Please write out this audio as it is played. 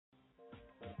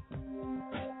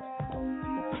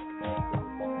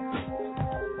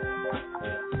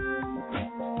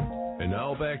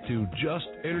back to Just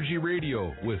Energy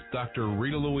Radio with Dr.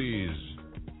 Rita Louise.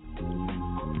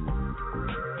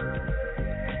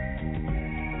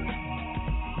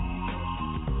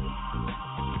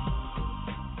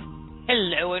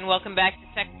 Hello and welcome back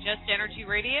to Just Energy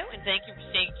Radio, and thank you for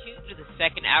staying tuned to the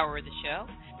second hour of the show.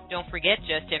 Don't forget,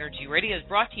 Just Energy Radio is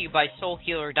brought to you by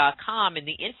SoulHealer.com and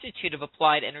the Institute of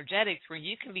Applied Energetics, where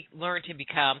you can learn to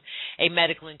become a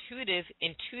medical intuitive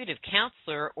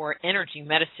counselor, or energy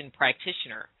medicine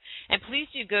practitioner. And please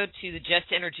do go to the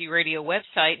Just Energy Radio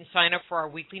website and sign up for our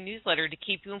weekly newsletter to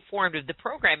keep you informed of the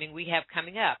programming we have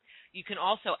coming up. You can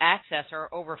also access our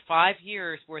over 5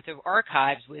 years' worth of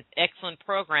archives with excellent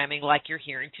programming like you're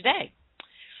hearing today.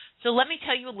 So let me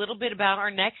tell you a little bit about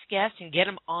our next guest and get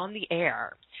him on the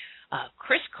air.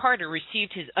 Chris Carter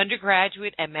received his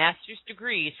undergraduate and master's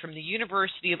degrees from the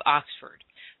University of Oxford.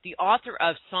 The author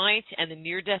of Science and the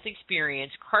Near-Death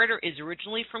Experience, Carter is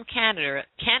originally from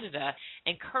Canada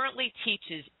and currently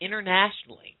teaches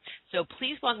internationally. So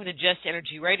please welcome to Just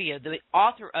Energy Radio the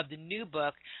author of the new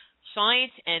book,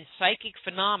 Science and Psychic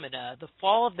Phenomena, The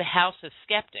Fall of the House of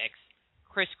Skeptics,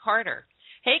 Chris Carter.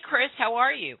 Hey, Chris, how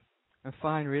are you? I'm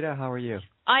fine, Rita. How are you?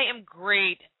 I am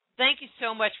great. Thank you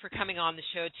so much for coming on the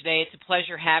show today. It's a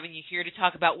pleasure having you here to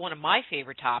talk about one of my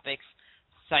favorite topics,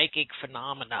 psychic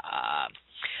phenomena.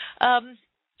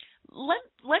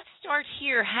 Let's start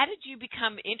here. How did you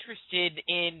become interested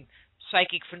in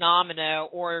psychic phenomena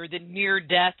or the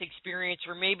near-death experience,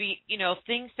 or maybe,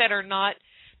 things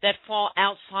that fall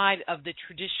outside of the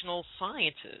traditional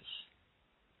sciences?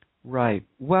 Right.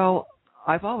 Well,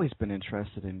 I've always been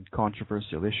interested in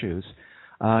controversial issues.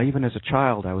 Even as a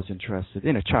child, I was interested,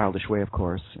 in a childish way, of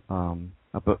course,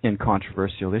 in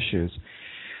controversial issues.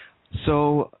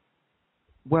 So,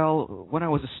 when I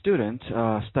was a student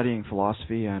studying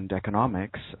philosophy and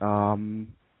economics,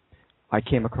 I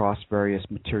came across various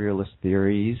materialist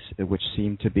theories which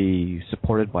seemed to be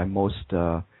supported by most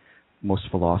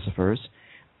philosophers.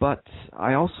 But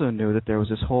I also knew that there was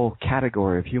this whole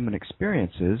category of human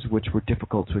experiences which were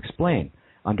difficult to explain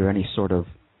under any sort of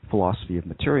philosophy of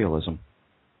materialism.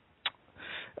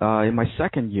 In my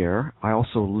second year, I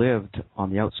also lived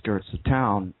on the outskirts of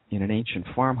town in an ancient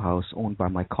farmhouse owned by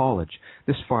my college.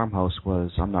 This farmhouse was,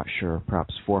 I'm not sure,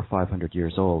 perhaps 400 or 500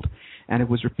 years old, and it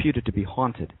was reputed to be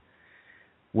haunted.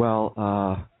 Well,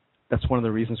 that's one of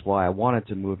the reasons why I wanted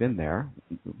to move in there.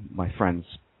 My friends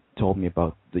told me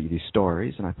about these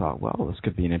stories, and I thought, well, this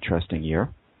could be an interesting year.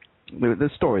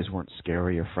 The stories weren't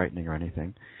scary or frightening or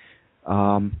anything.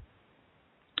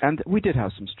 And we did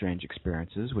have some strange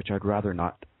experiences, which I'd rather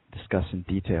not discuss in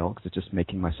detail because it's just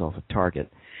making myself a target.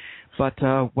 But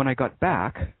when I got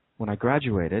back, when I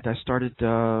graduated, I started,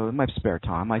 in my spare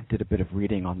time, I did a bit of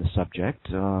reading on the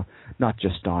subject, not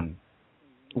just on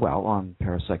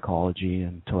parapsychology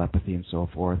and telepathy and so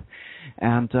forth.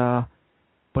 And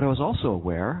but I was also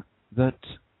aware that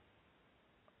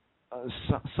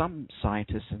some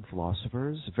scientists and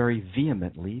philosophers very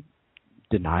vehemently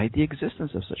denied the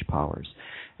existence of such powers.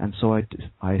 And so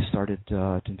I started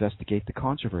to investigate the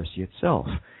controversy itself.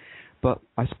 But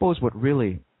I suppose what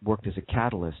really worked as a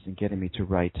catalyst in getting me to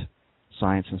write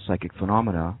Science and Psychic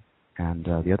Phenomena and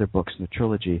the other books in the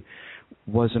trilogy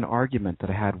was an argument that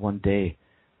I had one day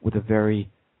with a very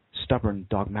stubborn,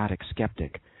 dogmatic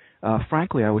skeptic.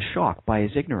 Frankly, I was shocked by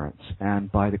his ignorance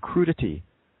and by the crudity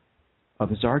of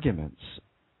his arguments.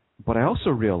 But I also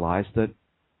realized that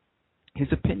his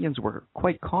opinions were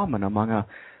quite common among a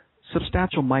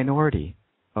substantial minority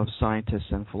of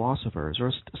scientists and philosophers, or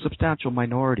a substantial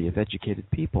minority of educated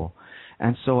people.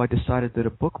 And so I decided that a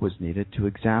book was needed to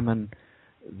examine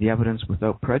the evidence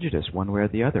without prejudice, one way or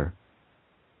the other.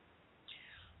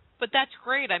 But that's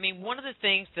great. I mean, one of the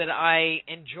things that I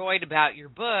enjoyed about your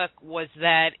book was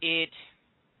that it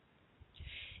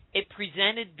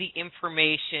presented the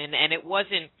information, and it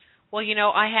wasn't,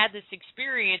 I had this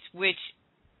experience which,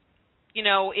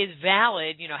 is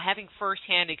valid. Having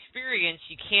firsthand experience,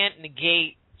 you can't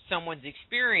negate someone's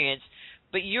experience,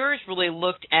 but yours really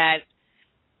looked at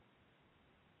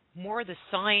more the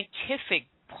scientific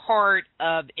part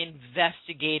of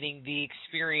investigating the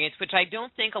experience, which I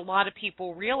don't think a lot of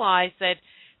people realize, that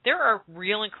there are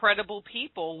real incredible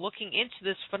people looking into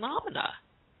this phenomena.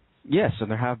 Yes, and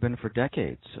there have been for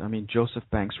decades. I mean, Joseph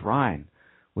Banks Rhine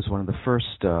was one of the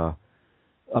first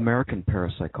American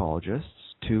parapsychologists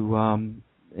to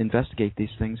investigate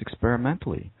these things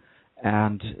experimentally.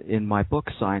 And in my book,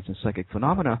 Science and Psychic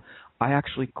Phenomena, I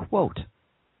actually quote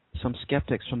some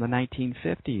skeptics from the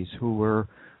 1950s who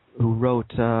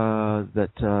wrote that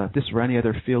if this were any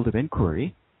other field of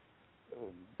inquiry,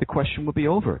 the question would be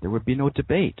over. There would be no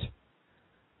debate.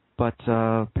 but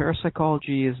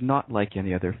parapsychology is not like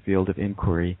any other field of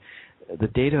inquiry. The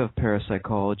data of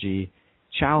parapsychology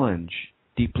challenge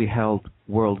deeply held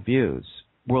worldviews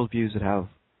that have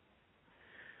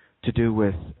to do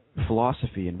with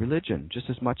philosophy and religion, just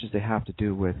as much as they have to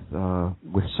do with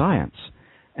science.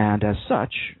 And as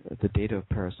such, the data of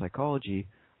parapsychology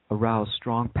arouse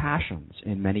strong passions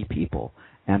in many people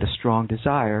and a strong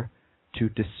desire to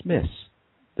dismiss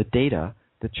the data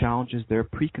that challenges their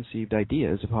preconceived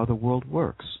ideas of how the world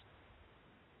works.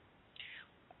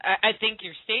 I think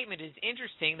your statement is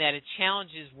interesting that it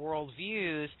challenges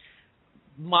worldviews.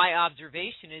 My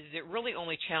observation is it really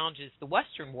only challenges the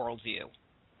Western worldview.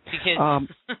 Because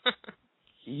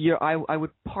yeah, I would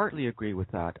partly agree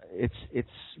with that. It's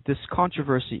this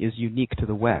controversy is unique to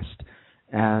the West,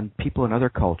 and people in other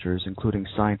cultures, including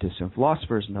scientists and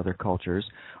philosophers in other cultures,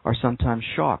 are sometimes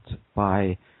shocked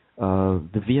by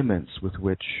the vehemence with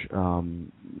which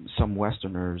some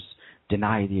Westerners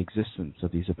deny the existence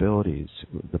of these abilities,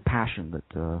 the passion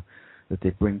that they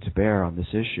bring to bear on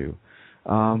this issue.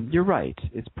 You're right.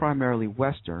 It's primarily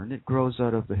Western. It grows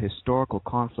out of the historical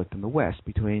conflict in the West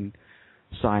between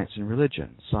science and religion.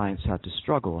 Science had to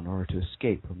struggle in order to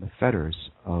escape from the fetters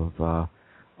of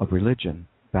religion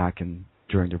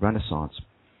during the Renaissance.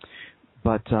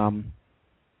 But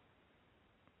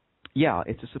yeah,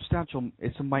 it's a substantial.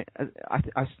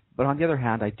 But on the other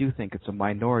hand, I do think it's a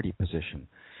minority position.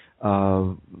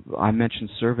 I mentioned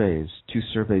surveys, 2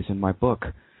 surveys in my book,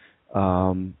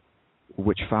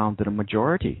 which found that a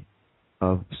majority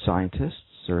of scientists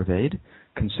surveyed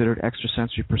considered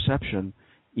extrasensory perception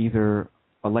either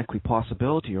a likely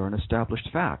possibility or an established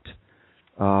fact.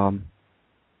 So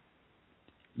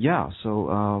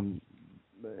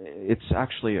it's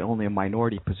actually only a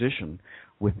minority position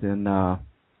within the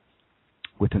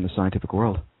scientific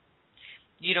world.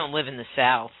 You don't live in the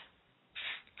South.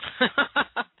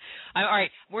 All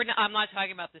right, I'm not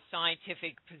talking about the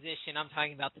scientific position. I'm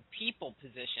talking about the people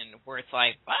position, where it's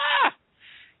like,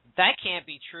 that can't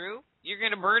be true. You're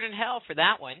going to burn in hell for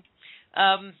that one.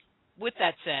 With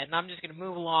that said, and I'm just going to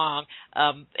move along,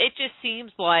 it just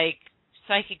seems like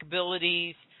psychic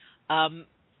abilities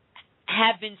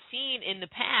have been seen in the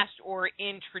past or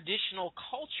in traditional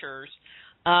cultures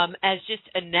as just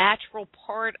a natural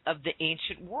part of the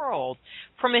ancient world.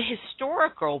 From a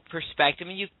historical perspective,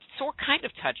 and you kind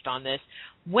of touched on this,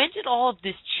 when did all of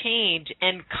this change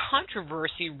and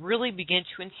controversy really begin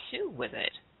to ensue with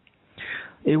it?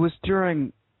 It was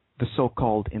during the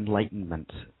so-called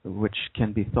Enlightenment, which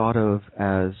can be thought of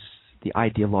as the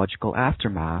ideological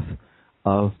aftermath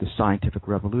of the scientific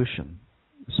revolution.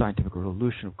 The scientific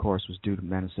revolution, of course, was due to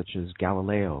men such as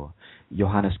Galileo,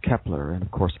 Johannes Kepler, and, of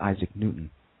course, Isaac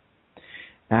Newton.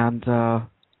 And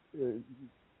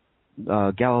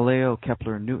Galileo,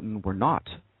 Kepler, and Newton were not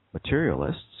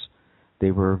materialists.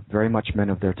 They were very much men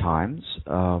of their times.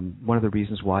 One of the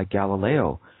reasons why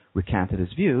Galileo recanted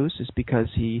his views is because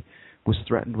he was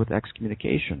threatened with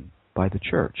excommunication by the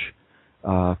church.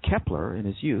 Kepler, in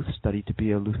his youth, studied to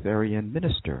be a Lutheran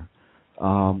minister.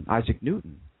 Isaac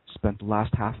Newton spent the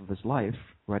last half of his life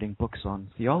writing books on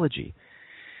theology.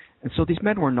 And so these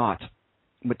men were not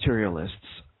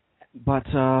materialists, but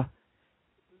the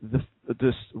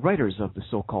writers of the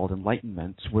so-called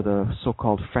Enlightenment were the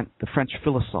so-called the French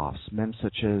philosophes, men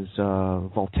such as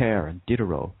Voltaire and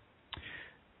Diderot.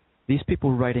 These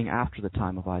people writing after the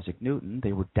time of Isaac Newton,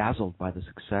 they were dazzled by the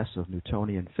success of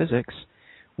Newtonian physics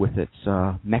with its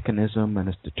mechanism and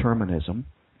its determinism,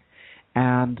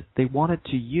 and they wanted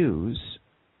to use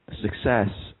the success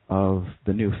of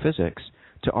the new physics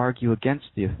to argue against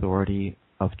the authority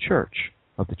of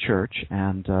the church,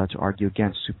 and to argue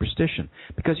against superstition.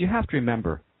 Because you have to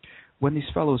remember, when these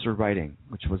fellows are writing,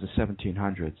 which was the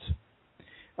 1700s,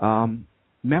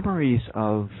 memories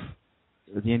of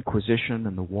the Inquisition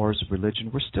and the wars of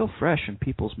religion were still fresh in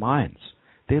people's minds.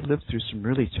 They had lived through some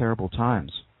really terrible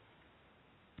times.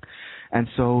 And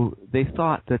so they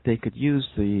thought that they could use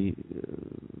the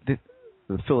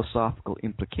philosophical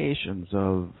implications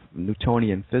of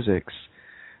Newtonian physics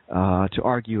to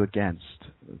argue against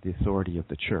the authority of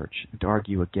the church, to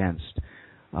argue against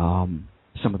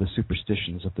some of the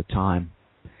superstitions of the time,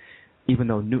 even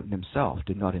though Newton himself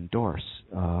did not endorse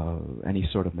any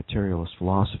sort of materialist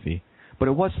philosophy. But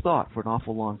it was thought for an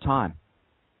awful long time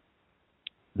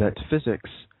that physics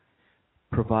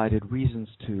provided reasons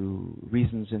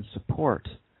in support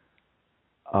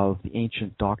of the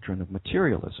ancient doctrine of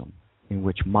materialism, in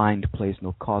which mind plays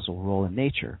no causal role in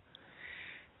nature.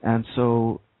 And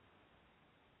so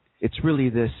it's really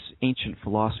this ancient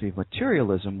philosophy of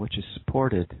materialism which is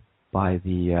supported by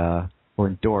or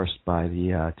endorsed by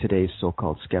the today's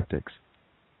so-called skeptics.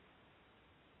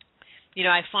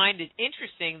 I find it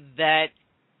interesting that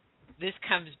this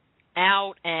comes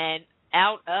out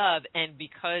of and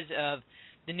because of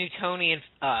the Newtonian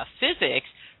physics,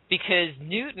 because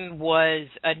Newton was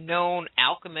a known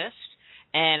alchemist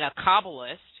and a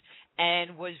Kabbalist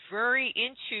and was very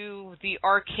into the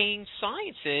arcane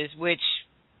sciences, which,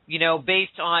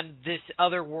 based on this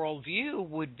other worldview,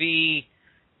 would be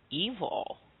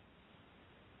evil.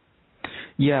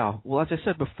 Yeah, well, as I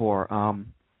said before,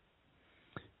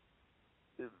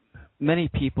 many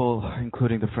people,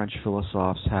 including the French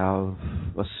philosophers, have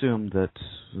assumed that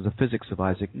the physics of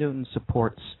Isaac Newton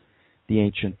supports the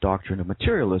ancient doctrine of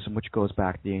materialism, which goes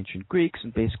back to the ancient Greeks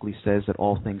and basically says that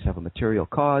all things have a material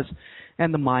cause,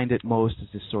 and the mind at most is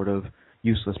this sort of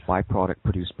useless byproduct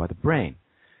produced by the brain.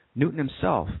 Newton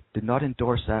himself did not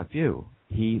endorse that view.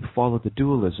 He followed the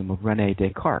dualism of René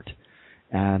Descartes,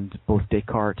 and both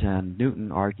Descartes and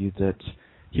Newton argued that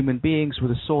human beings were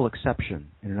the sole exception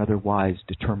in an otherwise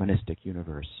deterministic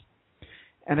universe.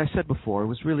 And I said before, it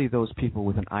was really those people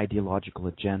with an ideological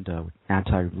agenda,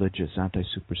 anti-religious,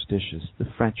 anti-superstitious, the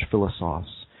French philosophers,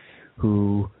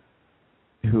 who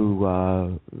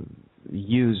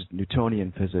used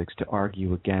Newtonian physics to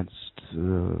argue against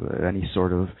any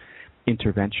sort of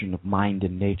intervention of mind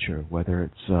in nature, whether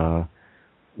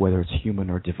it's human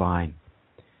or divine.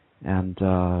 And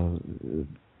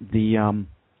the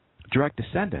direct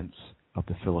descendants of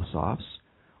the philosophers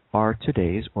are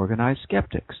today's organized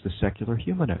skeptics, the secular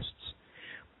humanists.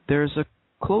 There's a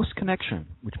close connection,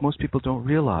 which most people don't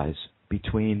realize,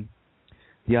 between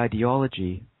the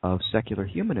ideology of secular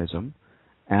humanism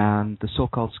and the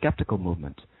so-called skeptical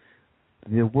movement.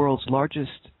 The world's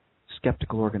largest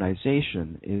skeptical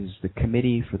organization is the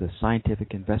Committee for the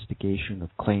Scientific Investigation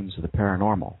of Claims of the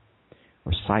Paranormal,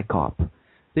 or SciCoP.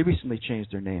 They recently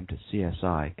changed their name to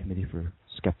CSI, Committee for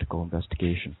Skeptical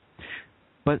Investigation.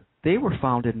 But they were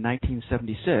founded in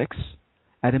 1976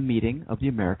 at a meeting of the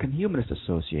American Humanist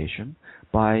Association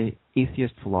by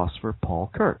atheist philosopher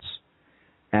Paul Kurtz.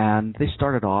 And they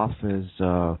started off as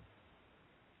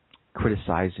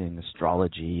criticizing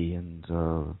astrology, and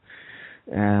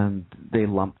they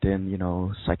lumped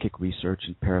in, psychic research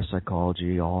and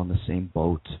parapsychology all in the same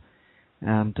boat.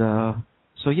 And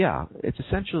so, yeah, it's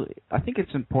essentially, I think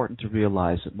it's important to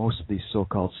realize that most of these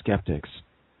so-called skeptics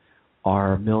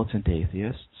are militant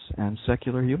atheists and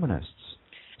secular humanists.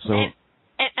 So, and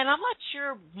I'm not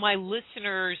sure my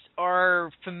listeners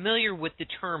are familiar with the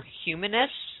term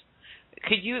humanists.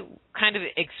 Could you kind of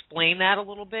explain that a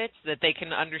little bit so that they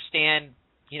can understand,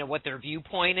 what their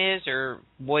viewpoint is or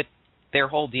what their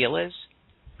whole deal is?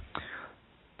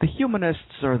 The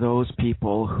humanists are those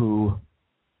people who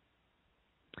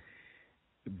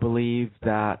believe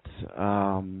that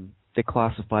they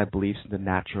classify beliefs into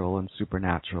natural and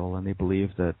supernatural, and they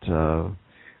believe that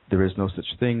there is no such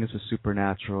thing as a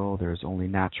supernatural, there's only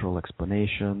natural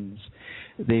explanations.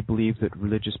 They believe that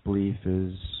religious belief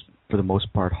is, for the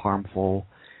most part, harmful.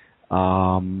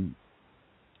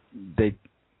 They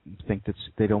think that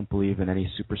they don't believe in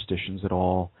any superstitions at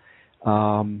all.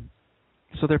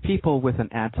 So they're people with an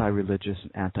anti-religious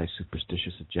and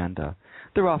anti-superstitious agenda.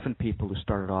 They're often people who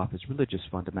started off as religious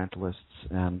fundamentalists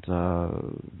and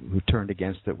who turned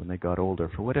against it when they got older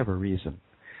for whatever reason.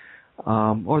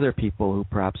 Or they're people who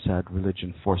perhaps had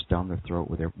religion forced down their throat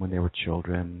when they were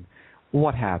children,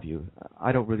 what have you.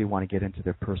 I don't really want to get into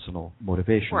their personal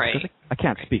motivations because I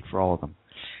can't speak for all of them.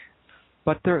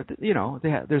 But there's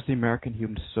the American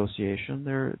Humanist Association.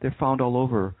 They're found all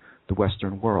over the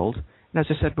Western world. And as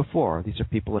I said before, these are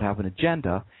people that have an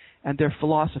agenda, and their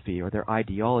philosophy or their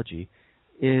ideology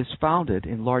is founded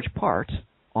in large part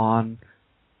on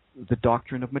the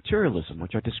doctrine of materialism,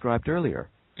 which I described earlier.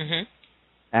 Mm-hmm.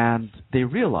 And they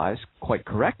realize, quite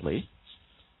correctly,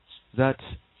 that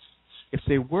if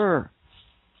they were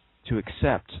to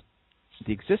accept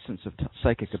the existence of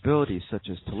psychic abilities such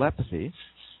as telepathy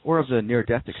or of the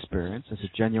near-death experience as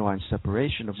a genuine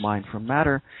separation of mind from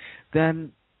matter,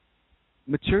 then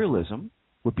materialism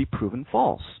would be proven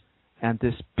false, and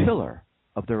this pillar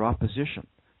of their opposition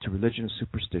to religion and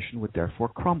superstition would therefore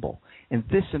crumble. And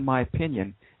this, in my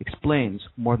opinion, explains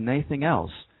more than anything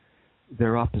else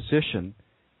their opposition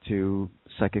to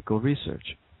psychical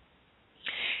research.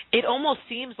 It almost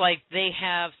seems like they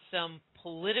have some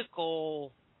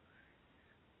political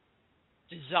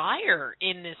desire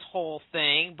in this whole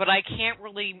thing, but I can't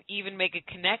really even make a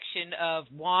connection of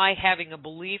why having a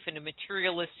belief in a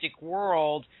materialistic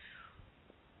world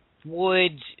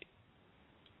would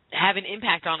have an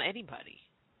impact on anybody.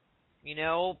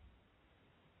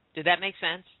 Did that make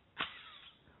sense?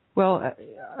 Well,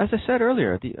 as I said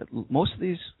earlier, most of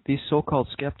these so-called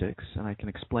skeptics, and I can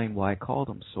explain why I call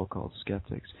them so-called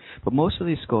skeptics, but most of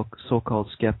these so-called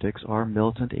skeptics are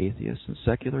militant atheists and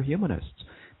secular humanists.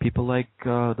 People like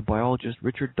the biologist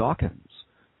Richard Dawkins,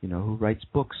 who writes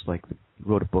books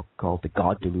wrote a book called The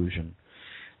God Delusion.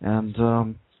 And,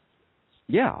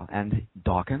 and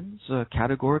Dawkins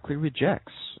categorically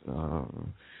rejects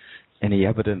any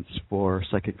evidence for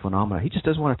psychic phenomena. He just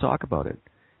doesn't want to talk about it.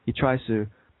 He tries to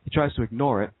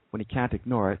ignore it. When he can't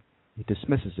ignore it, he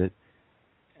dismisses it.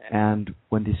 And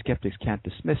when these skeptics can't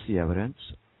dismiss the evidence,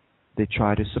 they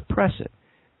try to suppress it.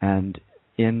 And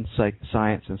in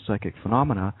Science and Psychic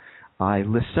Phenomena, I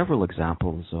list several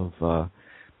examples of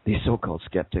these so-called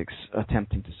skeptics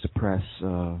attempting to suppress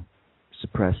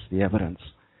the evidence.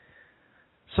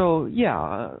 So,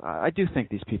 I do think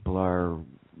these people are,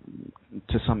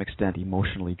 to some extent,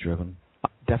 emotionally driven,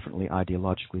 definitely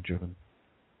ideologically driven.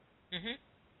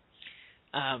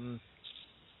 Mm-hmm.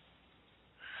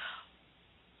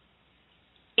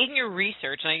 In your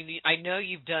research, I know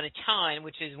you've done a ton,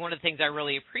 which is one of the things I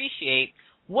really appreciate.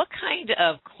 What kind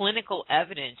of clinical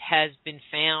evidence has been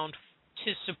found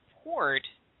to support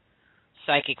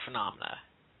psychic phenomena?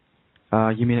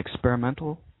 You mean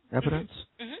experimental evidence?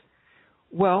 Mm-hmm.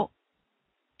 Well,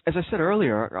 as I said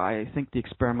earlier, I think the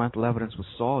experimental evidence was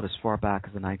solid as far back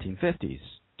as the 1950s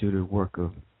due to work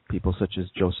of people such as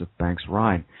Joseph Banks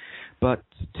Rhine. But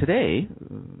today,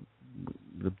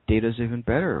 the data is even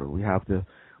better. We have the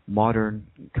modern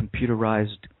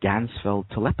computerized Ganzfeld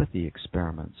telepathy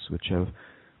experiments, which have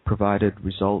provided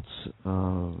results,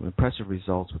 impressive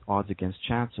results with odds against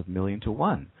chance of 1,000,000 to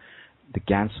 1. The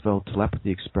Ganzfeld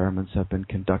telepathy experiments have been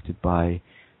conducted by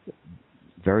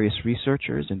various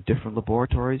researchers in different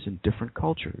laboratories in different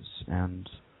cultures, and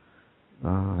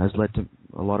has led to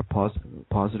a lot of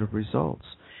positive results.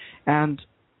 And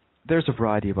there's a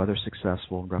variety of other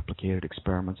successful and replicated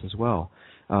experiments as well.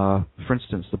 For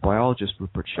instance, the biologist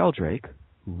Rupert Sheldrake,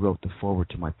 who wrote the foreword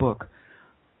to my book,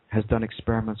 has done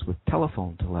experiments with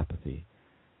telephone telepathy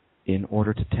in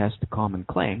order to test the common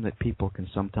claim that people can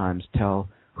sometimes tell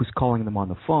who's calling them on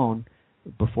the phone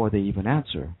before they even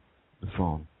answer the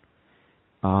phone.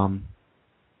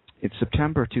 In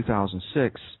September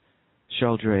 2006,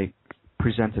 Sheldrake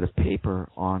presented a paper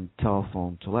on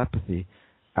telephone telepathy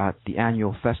at the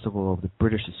annual festival of the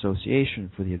British Association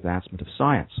for the Advancement of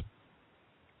Science.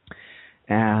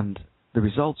 And the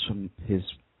results from his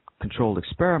controlled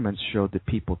experiments showed that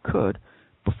people could,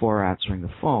 before answering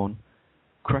the phone,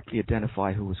 correctly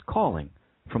identify who was calling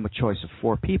from a choice of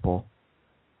 4 people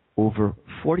over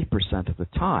 40% of the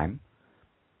time,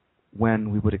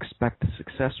 when we would expect a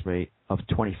success rate of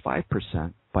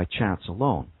 25% by chance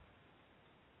alone.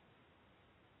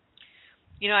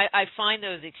 I find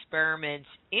those experiments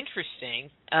interesting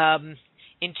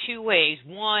in 2 ways.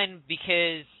 One,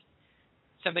 because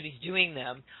somebody's doing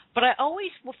them, but I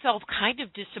always felt kind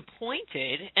of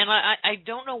disappointed, and I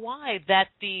don't know why, that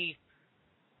the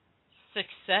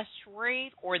success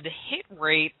rate or the hit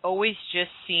rate always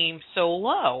just seems so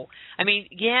low. I mean,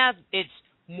 it's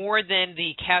more than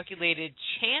the calculated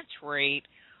chance rate,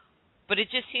 but it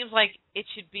just seems like it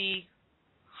should be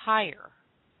higher.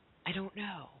 I don't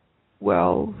know.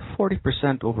 Well,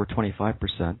 40% over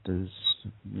 25% is,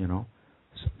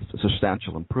 a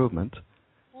substantial improvement.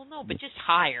 Well, no, but just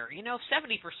higher.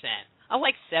 70%. I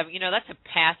like 7. That's a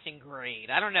passing grade.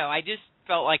 I don't know. I just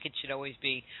felt like it should always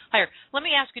be higher. Let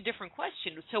me ask a different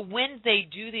question. So when they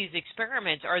do these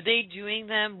experiments, are they doing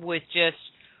them with just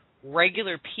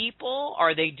regular people?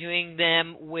 Are they doing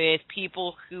them with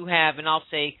people who have, and I'll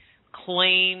say,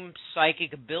 claim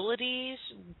psychic abilities?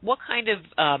 What kind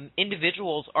of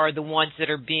individuals are the ones that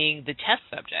are being the test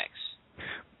subjects?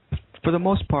 For the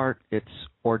most part, it's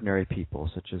ordinary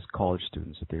people, such as college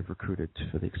students that they've recruited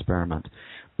for the experiment.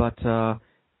 But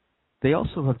they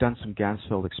also have done some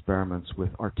Ganzfeld experiments with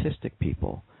artistic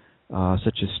people,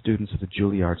 such as students of the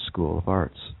Juilliard School of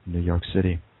Arts in New York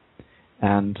City.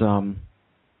 And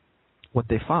what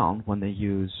they found when they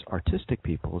use artistic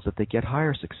people is that they get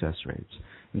higher success rates,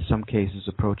 in some cases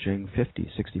approaching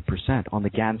 50-60% on the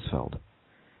Ganzfeld,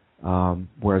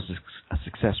 whereas a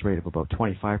success rate of about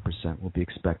 25% will be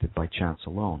expected by chance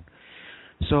alone.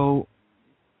 So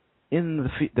in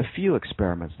the few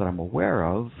experiments that I'm aware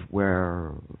of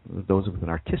where those with an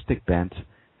artistic bent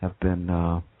have been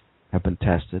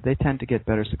tested, they tend to get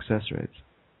better success rates.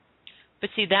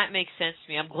 But see, that makes sense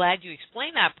to me. I'm glad you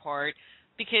explained that part,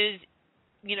 because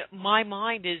my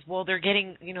mind is, well, they're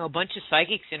getting, a bunch of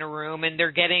psychics in a room, and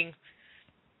they're getting,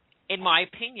 in my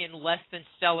opinion, less than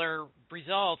stellar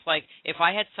results. Like, if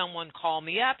I had someone call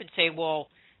me up and say, well,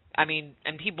 I mean,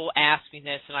 and people ask me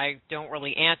this, and I don't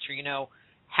really answer.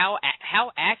 How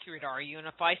accurate are you? And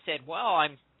if I said, well,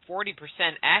 I'm 40%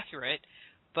 accurate,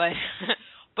 but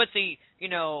but the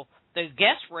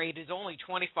guess rate is only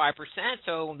 25%,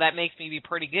 so that makes me be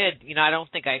pretty good. I don't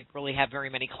think I really have very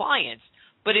many clients.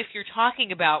 But if you're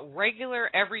talking about regular,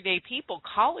 everyday people,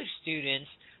 college students,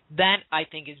 that I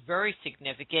think is very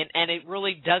significant, and it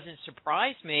really doesn't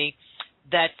surprise me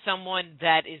that someone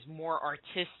that is more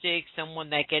artistic,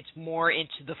 someone that gets more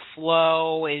into the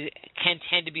flow, can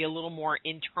tend to be a little more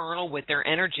internal with their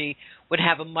energy, would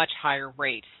have a much higher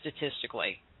rate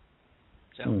statistically.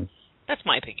 So that's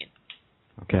my opinion.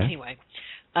 Okay. Anyway,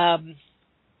 are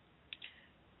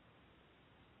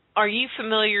you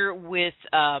familiar with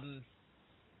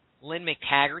Lynn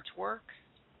McTaggart's work?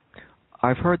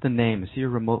 I've heard the name. Is he a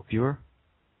remote viewer?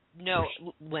 No,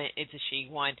 Lynn, it's a she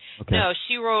one. Okay. No,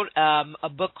 she wrote a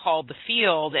book called The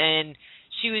Field, and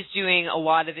she was doing a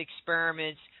lot of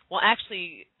experiments. Well,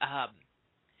 actually,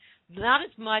 not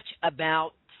as much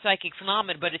about psychic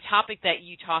phenomena, but a topic that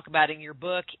you talk about in your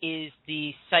book is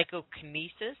the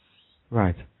psychokinesis.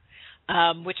 Right.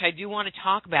 Which I do want to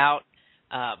talk about,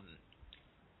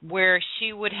 where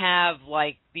she would have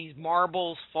like these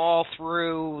marbles fall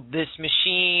through this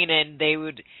machine, and it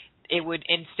would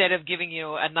instead of giving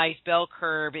you a nice bell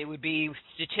curve, it would be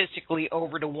statistically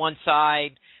over to one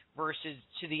side versus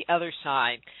to the other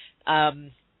side.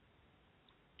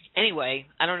 Anyway,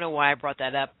 I don't know why I brought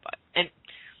that up, and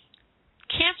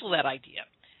cancel that idea.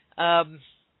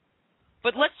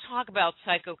 But let's talk about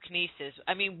psychokinesis.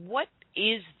 I mean, what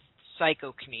is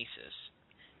psychokinesis?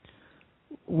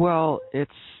 Well,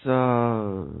 it's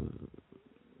the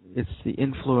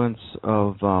influence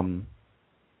of on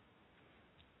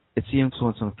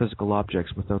physical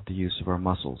objects without the use of our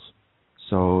muscles.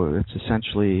 So it's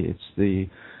the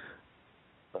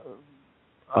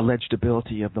alleged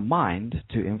ability of the mind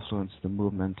to influence the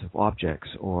movement of objects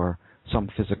or some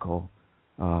physical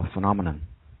phenomenon.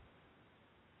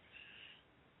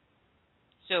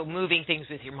 So moving things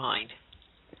with your mind.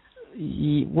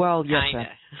 Well, yes, Kinda.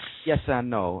 Yes and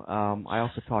no. I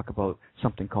also talk about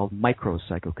something called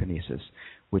micropsychokinesis,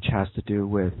 which has to do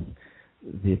with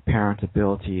the apparent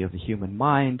ability of the human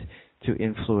mind to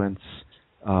influence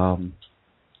the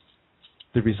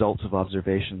results of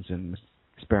observations in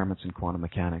experiments in quantum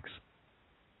mechanics,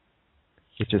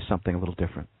 which is something a little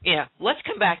different. Yeah, let's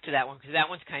come back to that one because that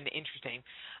one's kind of interesting.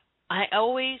 I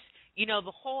always,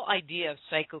 the whole idea of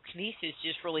psychokinesis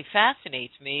just really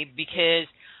fascinates me because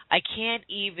I can't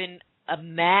even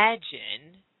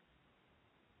imagine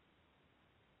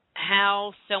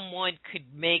how someone could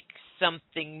make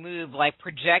something move, like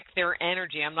project their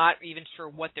energy. I'm not even sure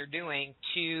what they're doing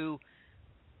to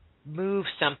move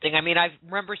something. I mean, I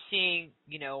remember seeing,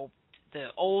 the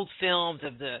old films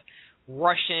of the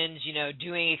Russians,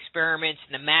 doing experiments,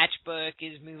 and the matchbook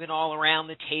is moving all around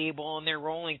the table, and they're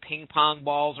rolling ping pong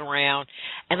balls around.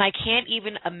 And I can't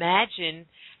even imagine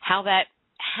how that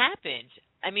happens.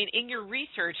 I mean, in your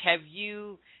research, has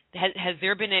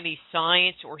there been any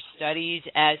science or studies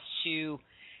as to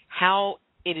how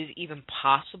it is even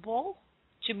possible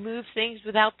to move things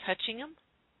without touching them?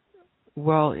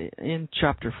 Well, in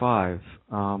Chapter 5,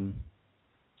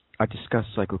 I discuss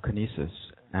psychokinesis,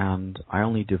 and I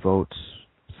only devote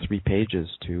 3 pages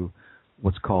to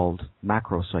what's called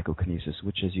macropsychokinesis,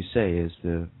 which, as you say, is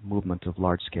the movement of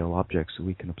large-scale objects that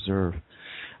we can observe.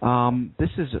 This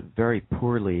is a very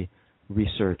poorly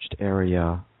researched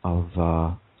area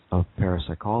of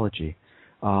parapsychology.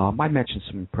 I mentioned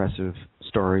some impressive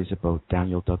stories about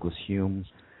Daniel Douglas Hume,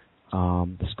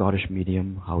 the Scottish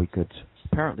medium, how he could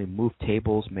apparently move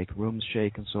tables, make rooms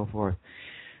shake, and so forth.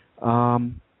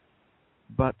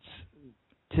 But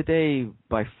today,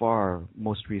 by far,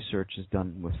 most research is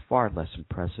done with far less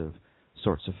impressive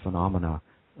sorts of phenomena,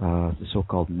 the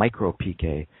so-called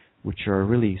micro-PK, which are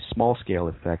really small-scale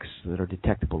effects that are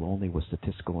detectable only with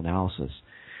statistical analysis.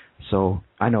 So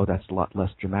I know that's a lot less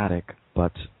dramatic,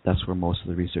 but that's where most of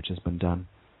the research has been done.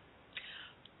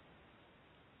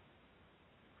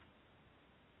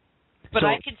 But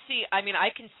I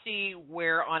can see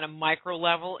where on a micro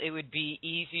level it would be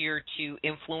easier to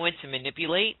influence and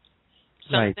manipulate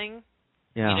something, right.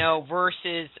 Yeah.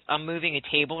 Versus moving a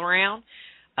table around.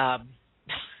 I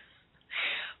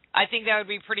think that would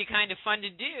be pretty kind of fun to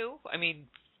do. I mean,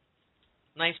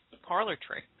 nice parlor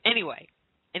trick. Anyway,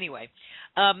 in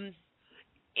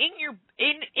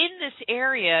this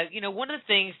area, one of the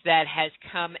things that has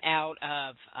come out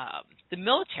of the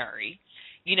military,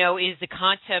 is the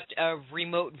concept of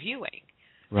remote viewing.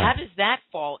 Right. How does that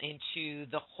fall into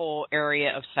the whole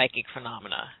area of psychic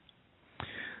phenomena?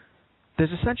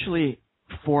 There's essentially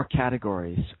 4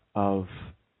 categories of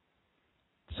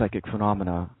psychic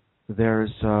phenomena,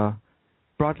 there's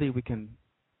broadly we can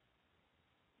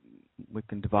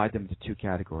divide them into two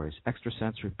categories: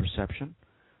 extrasensory perception,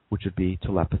 which would be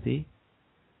telepathy,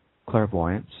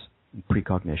 clairvoyance, and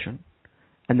precognition,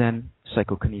 and then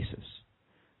psychokinesis.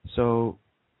 So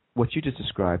what you just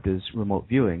described is remote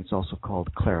viewing. It's also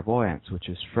called clairvoyance, which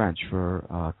is French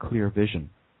for clear vision.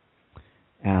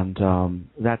 And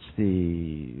that's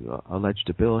the alleged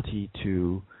ability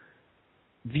to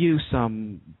view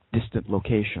some distant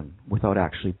location without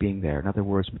actually being there. In other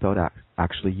words, without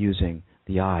actually using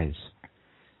the eyes.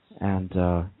 And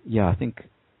I think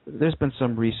there's been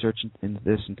some research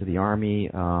into the Army.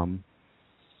 The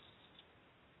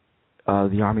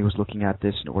Army was looking at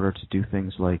this in order to do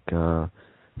things like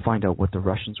find out what the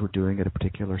Russians were doing at a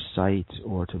particular site,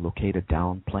 or to locate a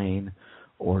downed plane,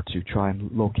 or to try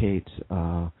and locate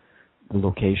the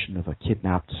location of a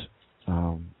kidnapped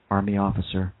Army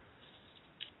officer.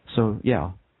 So,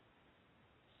 yeah,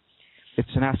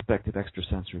 it's an aspect of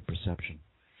extrasensory perception.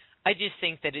 I just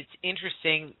think that it's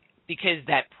interesting because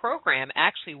that program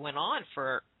actually went on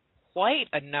for quite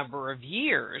a number of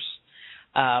years.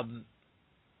 And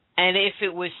if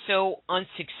it was so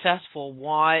unsuccessful,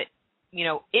 why,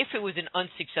 if it was an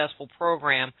unsuccessful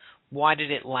program, why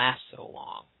did it last so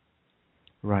long?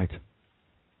 Right.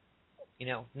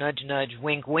 Nudge, nudge,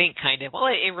 wink, wink kind of. Well,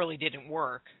 it really didn't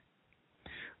work.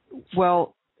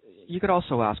 Well, you could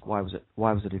also ask why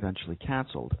was it eventually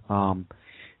canceled?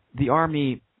 The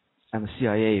Army and the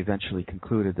CIA eventually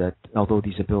concluded that although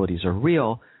these abilities are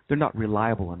real, they're not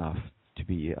reliable enough to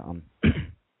be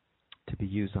to be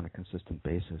used on a consistent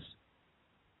basis.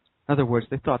 In other words,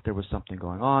 they thought there was something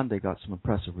going on, they got some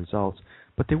impressive results,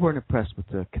 but they weren't impressed with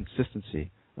the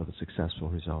consistency of the successful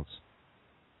results.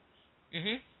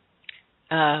 Mm-hmm.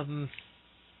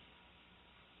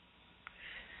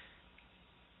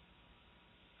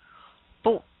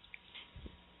 But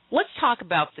let's talk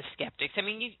about the skeptics. I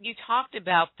mean, you talked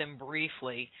about them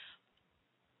briefly.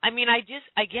 I mean, I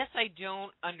guess I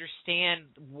don't understand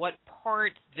what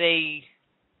part they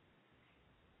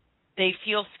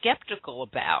feel skeptical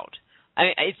about.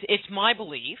 It's my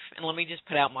belief, and let me just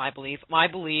put out my belief. My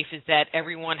belief is that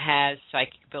everyone has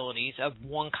psychic abilities of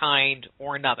one kind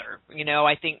or another.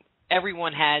 I think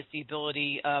everyone has the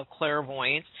ability of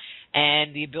clairvoyance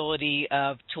and the ability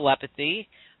of telepathy.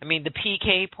 I mean, the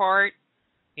PK part,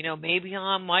 maybe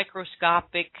on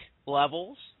microscopic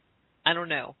levels. I don't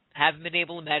know. Haven't been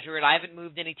able to measure it. I haven't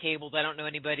moved any tables. I don't know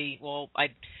anybody. Well, I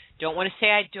don't want to say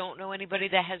I don't know anybody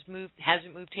that hasn't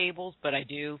moved tables, but I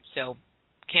do. So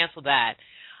cancel that.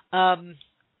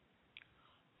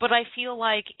 But I feel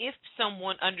like if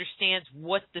someone understands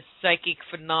what the psychic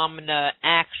phenomena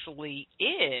actually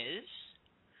is,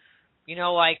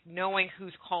 like knowing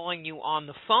who's calling you on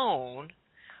the phone,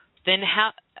 then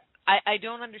I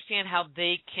don't understand how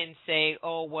they can say,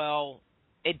 oh, well,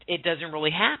 it doesn't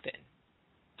really happen.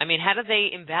 I mean, how do they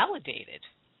invalidate it?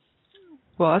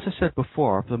 Well, as I said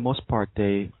before, for the most part,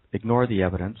 they ignore the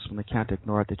evidence. When they can't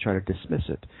ignore it, they try to dismiss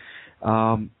it.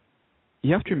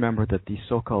 You have to remember that these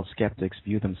so-called skeptics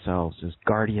view themselves as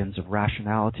guardians of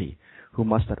rationality who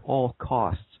must at all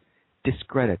costs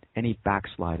discredit any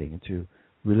backsliding into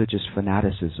religious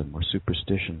fanaticism or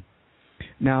superstition.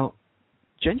 Now,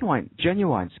 genuine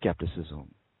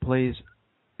skepticism plays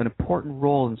an important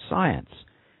role in science.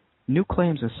 New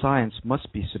claims in science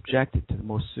must be subjected to the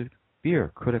most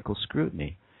severe critical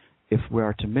scrutiny if we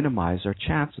are to minimize our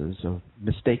chances of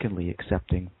mistakenly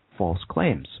accepting false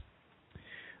claims.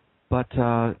 But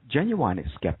genuine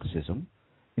skepticism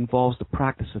involves the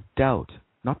practice of doubt,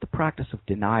 not the practice of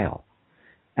denial.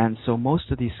 And so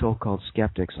most of these so-called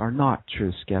skeptics are not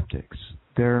true skeptics.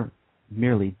 They're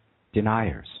merely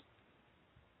deniers.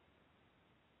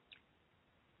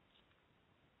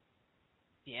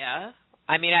 Yeah.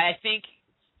 I mean, I think,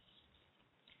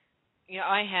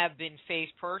 I have been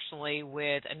faced personally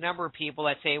with a number of people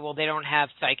that say, well, they don't have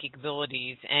psychic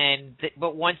abilities,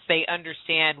 but once they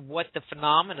understand what the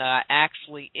phenomena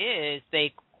actually is,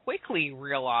 they quickly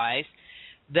realize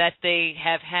that they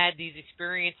have had these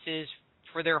experiences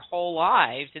for their whole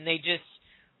lives, and they just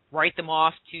write them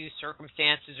off to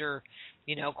circumstances or,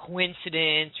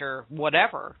 coincidence or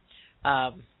whatever.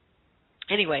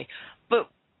 Anyway, but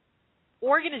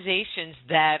organizations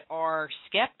that are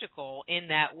skeptical in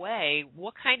that way,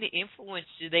 what kind of influence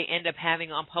do they end up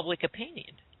having on public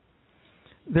opinion?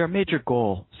 Their major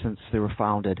goal since they were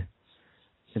founded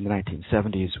in the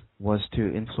 1970s was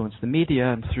to influence the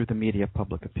media and through the media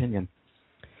public opinion.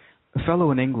 A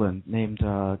fellow in England named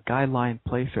Guy Lyon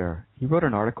Playfair, he wrote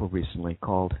an article recently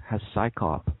called "Has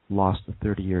Psychop Lost the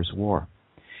 30 Years' War?"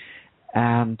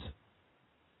 And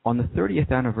on the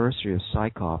 30th anniversary of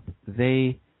PsyCop,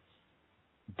 they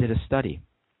did a study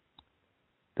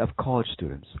of college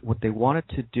students. What they wanted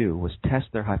to do was test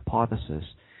their hypothesis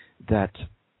that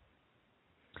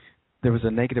there was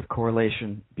a negative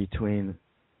correlation between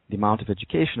the amount of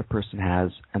education a person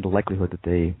has and the likelihood that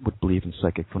they would believe in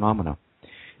psychic phenomena.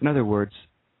 In other words,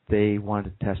 they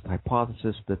wanted to test the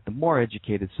hypothesis that the more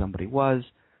educated somebody was,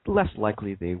 the less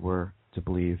likely they were to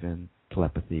believe in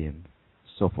telepathy and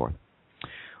so forth.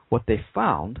 What they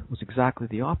found was exactly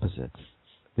the opposite.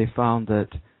 They found that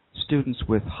students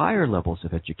with higher levels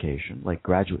of education, like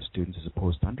graduate students as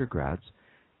opposed to undergrads,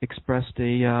 expressed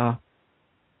a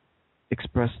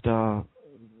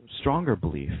stronger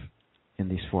belief in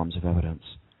these forms of evidence,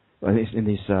 in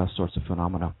these sorts of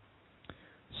phenomena.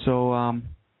 So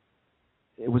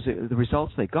it was the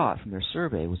results they got from their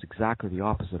survey was exactly the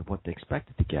opposite of what they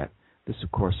expected to get. This,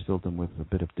 of course, filled them with a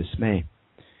bit of dismay.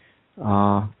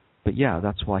 But yeah,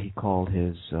 that's why he called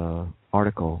his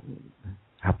article,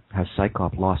 Has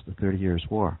PsyCop Lost the 30 Years'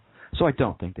 War? So I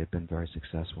don't think they've been very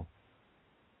successful.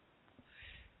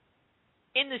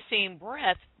 In the same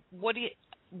breath, what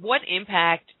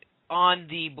impact on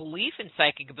the belief in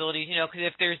psychic abilities, because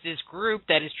if there's this group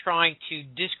that is trying to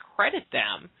discredit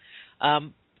them,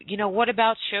 what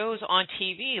about shows on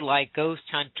TV like Ghost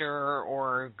Hunter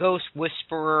or Ghost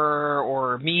Whisperer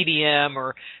or Medium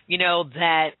or,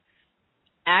 that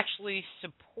actually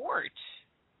support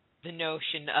the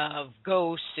notion of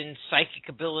ghosts and psychic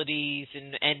abilities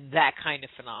and that kind of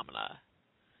phenomena?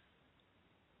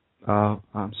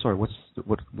 I'm sorry, what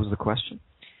was the question?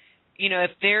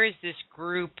 If there is this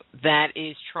group that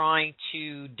is trying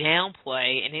to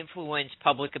downplay and influence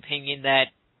public opinion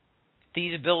that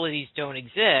these abilities don't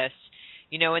exist,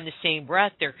 in the same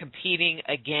breath, they're competing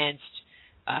against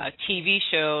TV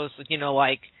shows,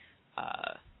 like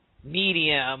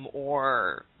Medium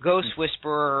or Ghost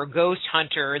Whisperer or Ghost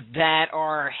Hunter that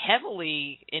are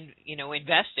heavily,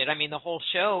 invested. I mean, the whole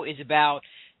show is about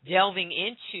delving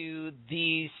into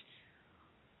these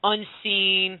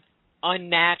unseen,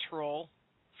 unnatural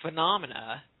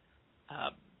phenomena.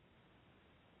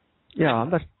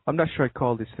 I'm not sure I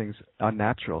call these things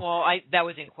unnatural. Well, that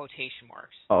was in quotation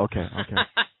marks. Oh, okay.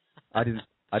 I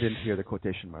didn't hear the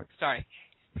quotation marks. Sorry.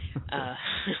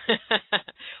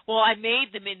 Well, I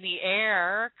made them in the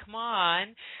air. Come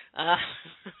on.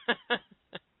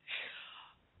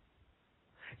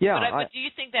 But do you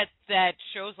think that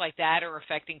shows like that are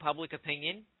affecting public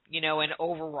opinion? And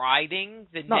overriding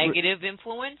the negative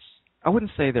influence? I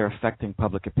wouldn't say they're affecting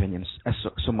public opinion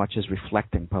so much as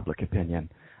reflecting public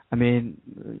opinion. I mean,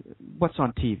 what's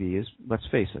on TV is, let's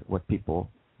face it, what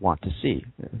people want to see.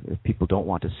 If people don't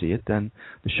want to see it, then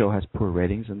the show has poor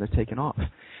ratings and they're taken off.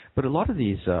 But a lot of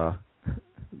these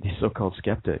so-called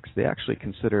skeptics, they actually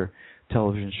consider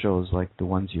television shows like the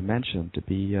ones you mentioned to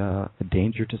be a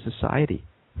danger to society,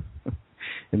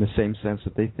 in the same sense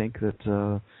that they think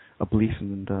that a belief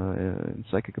in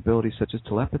psychic abilities such as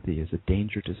telepathy is a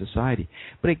danger to society.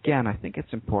 But again, I think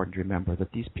it's important to remember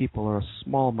that these people are a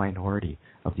small minority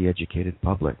of the educated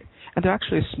public, and they're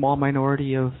actually a small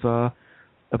minority of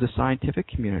the scientific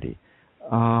community.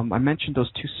 I mentioned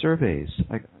those two surveys.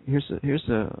 Here's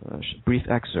a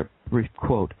brief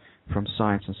quote from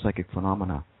Science and Psychic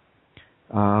Phenomena,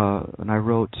 and I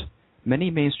wrote,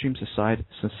 Many mainstream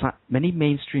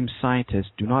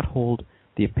scientists do not hold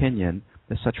the opinion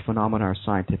that such phenomena are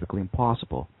scientifically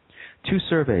impossible. Two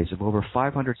surveys of over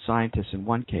 500 scientists in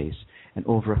one case and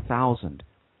over 1,000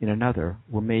 in another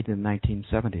were made in the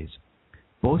 1970s.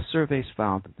 Both surveys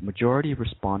found that the majority of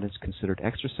respondents considered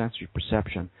extrasensory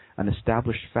perception an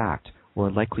established fact or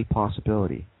a likely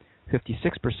possibility,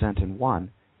 56% in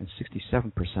one and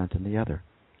 67% in the other.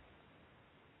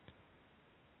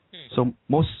 So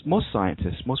most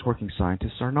scientists, most working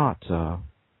scientists are not,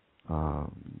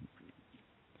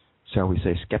 shall we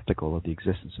say, skeptical of the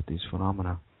existence of these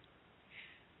phenomena.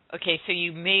 Okay, so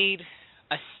you made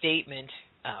a statement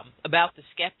about the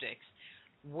skeptics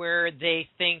where they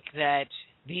think that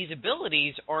these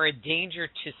abilities are a danger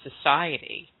to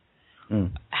society.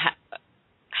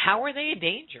 How are they a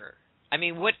danger? I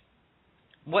mean, what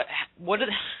are the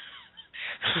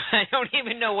I don't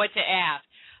even know what to ask.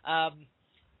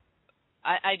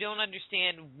 I don't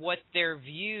understand what their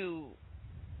view,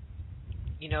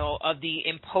 of the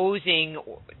imposing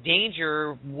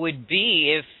danger would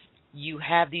be if you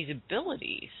have these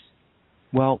abilities.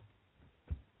 Well,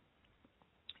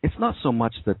 it's not so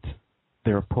much that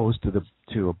they're opposed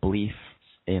to a belief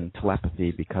in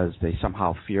telepathy because they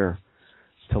somehow fear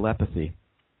telepathy.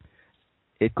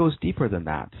 It goes deeper than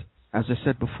that. As I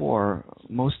said before,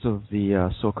 most of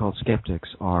the so-called skeptics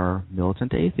are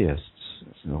militant atheists.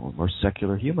 or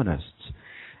secular humanists.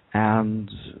 And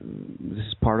this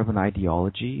is part of an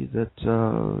ideology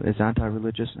that is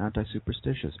anti-religious and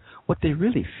anti-superstitious. What they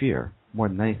really fear, more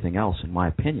than anything else, in my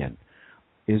opinion,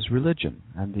 is religion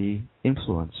and the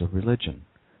influence of religion,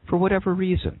 for whatever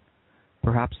reason.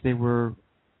 Perhaps they were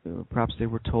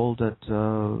told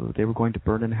that they were going to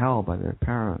burn in hell by their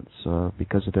parents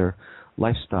because of their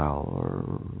lifestyle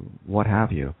or what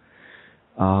have you.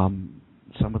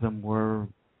 Some of them were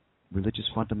religious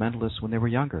fundamentalists when they were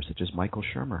younger, such as Michael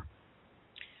Shermer.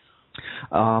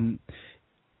 And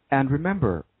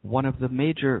remember, one of the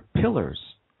major pillars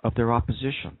of their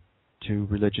opposition to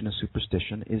religion and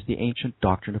superstition is the ancient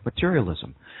doctrine of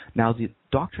materialism. Now, the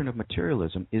doctrine of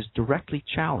materialism is directly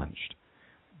challenged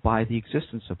by the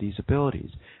existence of these abilities.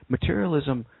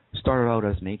 Materialism started out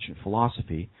as an ancient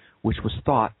philosophy, which was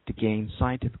thought to gain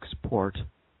scientific support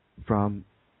from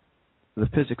the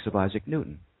physics of Isaac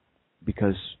Newton,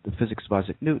 because the physics of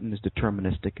Isaac Newton is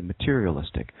deterministic and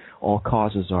materialistic. All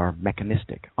causes are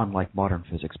mechanistic, unlike modern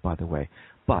physics, by the way.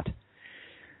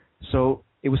 So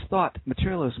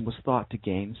materialism was thought to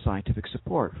gain scientific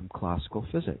support from classical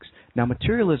physics. Now,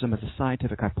 materialism as a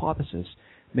scientific hypothesis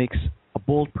makes a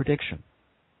bold prediction.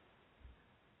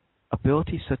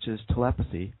 Abilities such as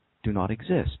telepathy do not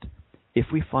exist. If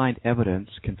we find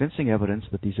convincing evidence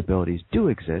that these abilities do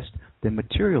exist, then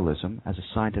materialism as a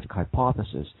scientific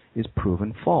hypothesis is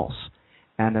proven false.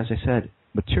 And as I said,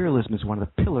 materialism is one of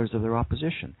the pillars of their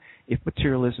opposition. If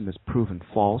materialism is proven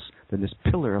false, then this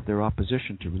pillar of their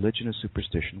opposition to religion and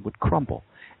superstition would crumble.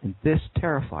 And this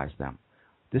terrifies them.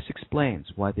 This explains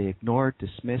why they ignore,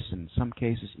 dismiss, and in some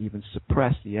cases even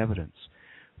suppress the evidence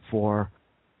for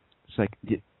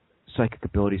psychic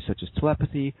abilities such as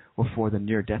telepathy, or for the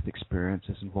near-death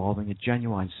experiences involving a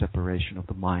genuine separation of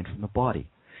the mind from the body.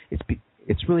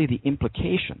 It's really the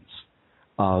implications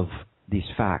of these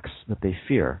facts that they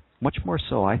fear, much more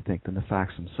so, I think, than the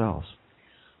facts themselves.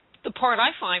 The part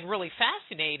I find really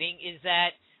fascinating is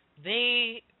that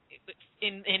they,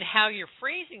 in how you're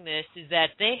phrasing this, is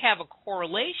that they have a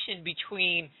correlation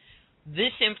between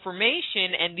this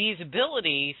information and these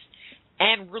abilities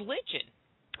and religion.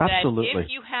 Absolutely. That if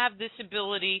you have this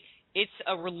ability, it's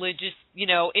a religious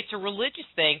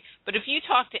thing. But if you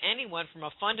talk to anyone from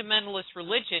a fundamentalist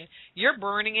religion, you're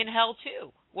burning in hell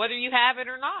too, whether you have it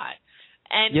or not.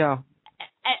 And yeah.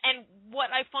 And what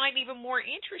I find even more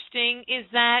interesting is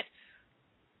that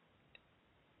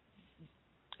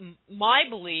my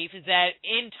belief is that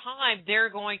in time they're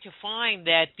going to find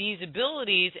that these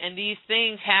abilities and these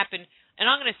things happen, and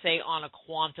I'm going to say on a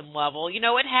quantum level.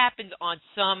 It happens on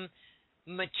some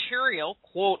material,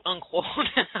 quote unquote,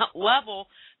 level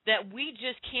that we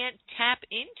just can't tap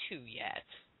into yet.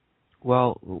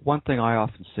 Well, one thing I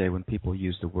often say when people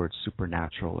use the word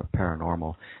supernatural or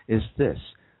paranormal is this: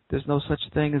 there's no such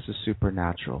thing as a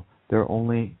supernatural. There are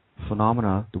only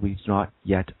phenomena that we do not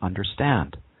yet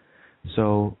understand.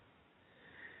 So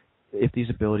if these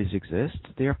abilities exist,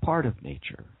 they are part of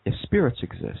nature. If spirits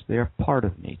exist, they are part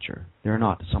of nature. They're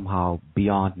not somehow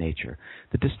beyond nature.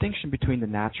 The distinction between the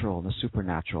natural and the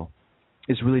supernatural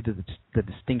is really the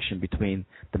distinction between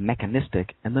the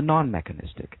mechanistic and the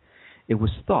non-mechanistic. It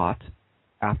was thought,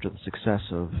 after the success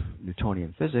of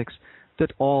Newtonian physics,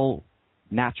 that all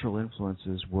natural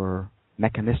influences were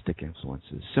mechanistic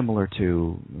influences, similar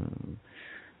to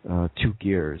two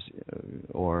gears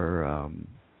or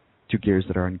two gears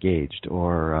that are engaged,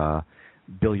 or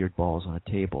billiard balls on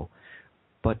a table.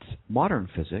 But modern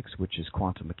physics, which is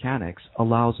quantum mechanics,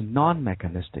 allows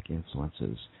non-mechanistic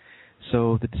influences.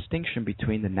 So the distinction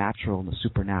between the natural and the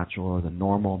supernatural, or the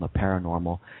normal and the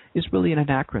paranormal, is really an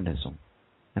anachronism,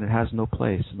 and it has no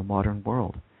place in the modern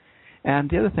world. And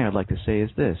the other thing I'd like to say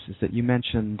is this: is that you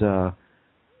mentioned the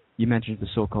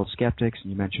so-called skeptics,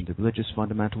 and you mentioned the religious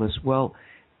fundamentalists. Well,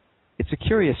 it's a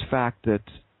curious fact that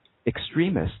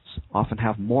extremists often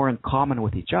have more in common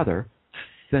with each other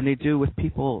than they do with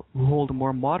people who hold a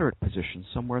more moderate position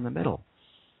somewhere in the middle.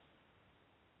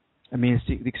 I mean, it's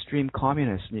the extreme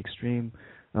communists and the extreme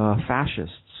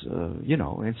fascists.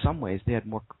 In some ways, they had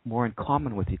more in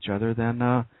common with each other than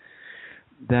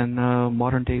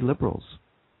modern-day liberals.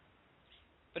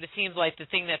 But it seems like the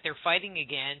thing that they're fighting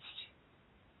against,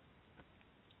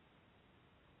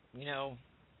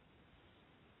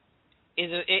 is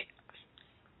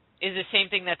the same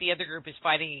thing that the other group is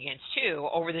fighting against too,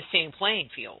 over the same playing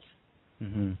field.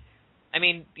 Mm-hmm. I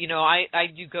mean, I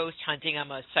do ghost hunting.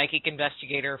 I'm a psychic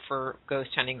investigator for ghost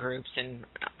hunting groups, and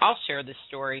I'll share this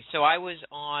story. So I was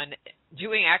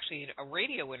doing actually a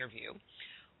radio interview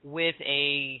with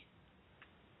a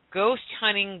ghost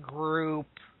hunting group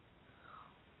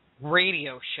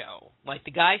radio show. Like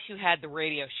the guys who had the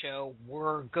radio show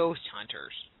were ghost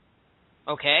hunters.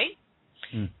 Okay?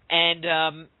 And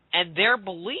their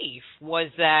belief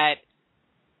was that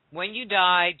when you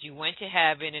died, you went to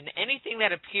heaven, and anything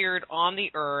that appeared on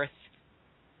the earth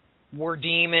were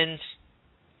demons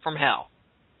from hell.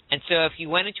 And so if you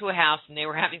went into a house and they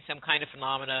were having some kind of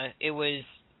phenomena, it was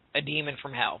a demon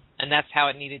from hell, and that's how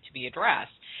it needed to be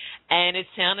addressed. And it's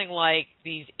sounding like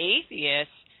these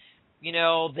atheists, you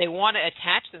know, they want to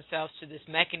attach themselves to this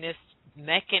mechanistic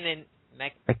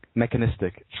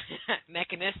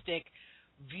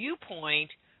viewpoint,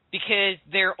 because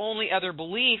their only other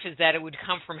belief is that it would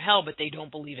come from hell, but they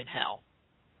don't believe in hell.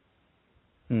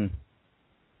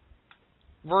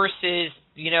 Versus,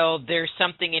 you know, there's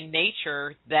something in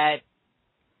nature that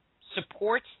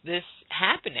supports this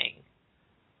happening.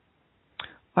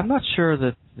 I'm not sure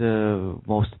that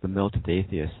most of the militant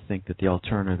atheists think that the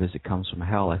alternative is it comes from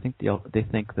hell. I think they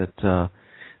think that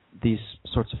these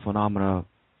sorts of phenomena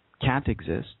can't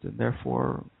exist, and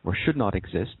therefore, or should not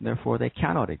exist, and therefore they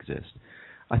cannot exist.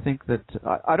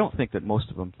 I don't think that most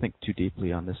of them think too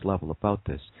deeply on this level about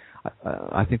this.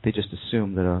 I think they just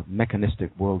assume that a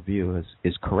mechanistic worldview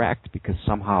is correct, because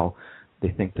somehow they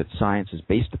think that science is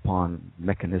based upon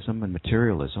mechanism and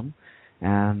materialism,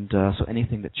 and so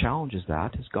anything that challenges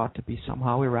that has got to be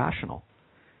somehow irrational.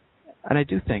 And I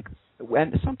do think,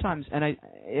 and sometimes,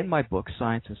 in my book,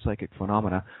 Science and Psychic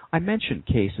Phenomena, I mention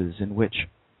cases in which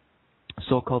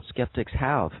so-called skeptics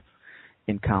have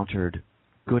encountered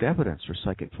good evidence for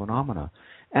psychic phenomena.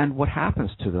 And what happens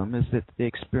to them is that they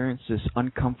experience this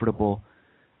uncomfortable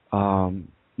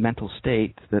mental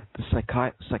state that the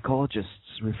psychologists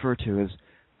refer to as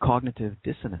cognitive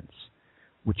dissonance,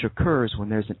 which occurs when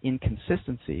there's an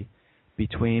inconsistency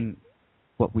between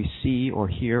what we see or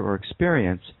hear or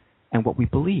experience and what we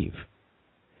believe.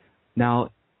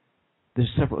 Now, there's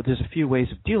a few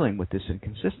ways of dealing with this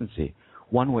inconsistency.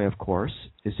 One way, of course,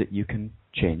 is that you can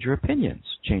change your opinions,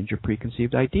 change your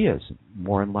preconceived ideas,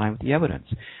 more in line with the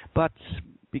evidence. But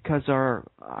because our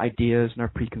ideas and our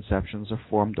preconceptions are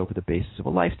formed over the basis of a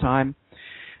lifetime,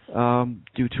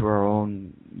 due to our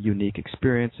own unique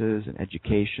experiences and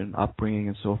education, upbringing,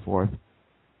 and so forth,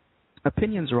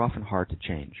 opinions are often hard to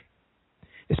change,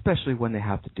 especially when they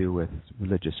have to do with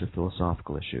religious or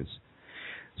philosophical issues.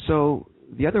 So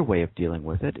the other way of dealing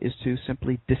with it is to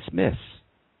simply dismiss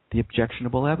the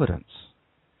objectionable evidence.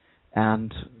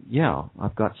 And yeah,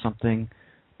 I've got something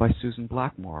by Susan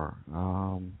Blackmore.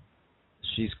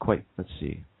 She's quite, let's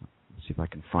see if I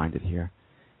can find it here.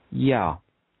 Yeah,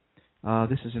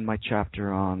 this is in my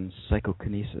chapter on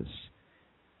psychokinesis.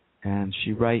 And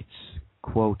she writes,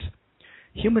 quote,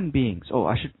 human beings,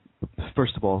 I should,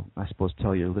 first of all, I suppose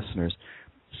tell your listeners,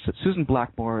 Susan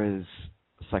Blackmore is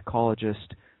a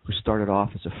psychologist who started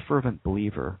off as a fervent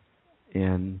believer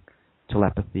in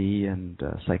telepathy and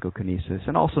psychokinesis,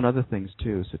 and also in other things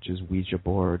too, such as Ouija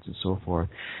boards and so forth.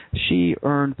 She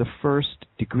earned the first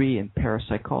degree in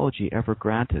parapsychology ever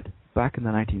granted back in the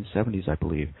 1970s, I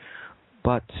believe.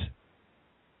 But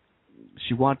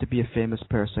she wanted to be a famous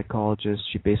parapsychologist.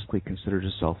 She basically considered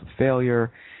herself a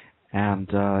failure,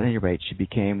 and at any rate, she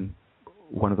became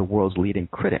one of the world's leading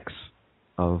critics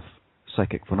of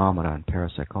psychic phenomena and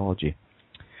parapsychology.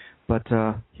 But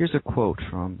here's a quote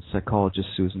from psychologist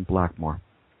Susan Blackmore.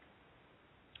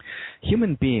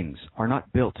 Human beings are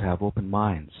not built to have open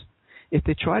minds. If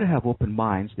they try to have open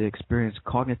minds, they experience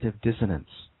cognitive dissonance.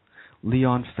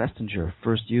 Leon Festinger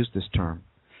first used this term.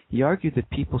 He argued that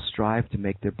people strive to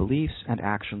make their beliefs and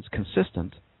actions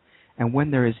consistent, and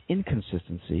when there is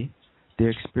inconsistency, they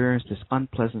experience this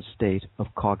unpleasant state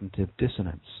of cognitive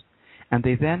dissonance, and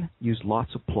they then use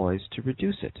lots of ploys to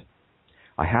reduce it.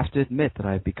 I have to admit that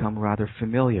I have become rather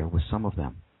familiar with some of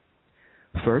them.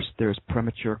 First, there is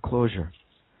premature closure.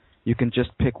 You can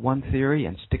just pick one theory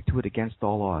and stick to it against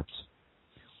all odds.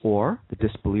 Or the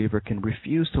disbeliever can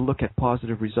refuse to look at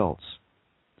positive results.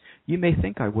 You may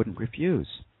think I wouldn't refuse,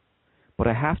 but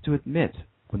I have to admit,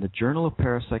 when the Journal of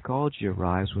Parapsychology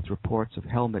arrives with reports of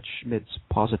Helmut Schmidt's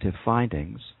positive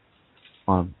findings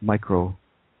on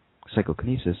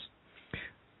micro-psychokinesis,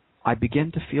 I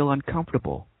begin to feel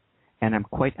uncomfortable, and I'm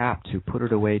quite apt to put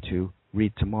it away to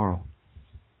read tomorrow.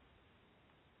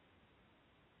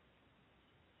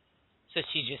 So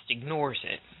she just ignores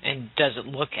it and doesn't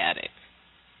look at it.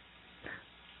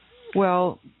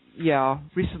 Well, yeah.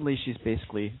 Recently, she's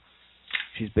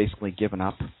basically given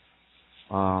up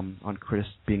on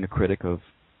being a critic of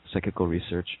psychical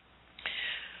research.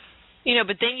 You know,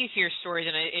 but then you hear stories,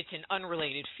 and it's an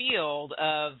unrelated field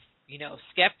of, you know,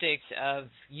 skeptics of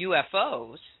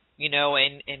UFOs, you know,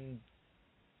 and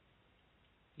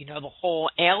you know, the whole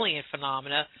alien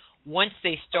phenomena, once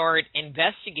they start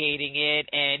investigating it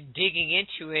and digging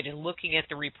into it and looking at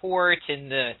the reports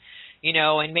and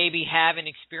and maybe have an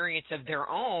experience of their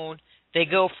own, they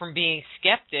go from being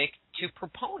skeptic to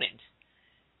proponent.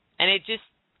 And it just,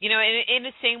 in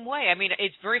the same way, I mean,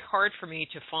 it's very hard for me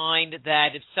to find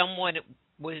that if someone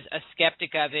was a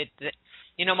skeptic of it, that,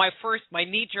 my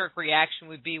knee-jerk reaction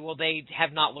would be, well, they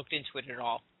have not looked into it at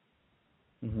all.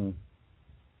 Mm-hmm.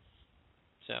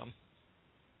 So,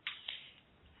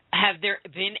 have there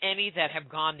been any that have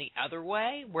gone the other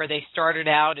way, where they started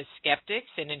out as skeptics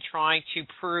and in trying to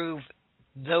prove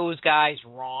those guys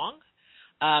wrong,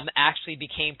 actually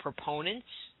became proponents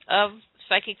of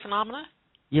psychic phenomena?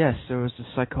 Yes, there was the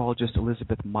psychologist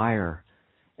Elizabeth Meyer,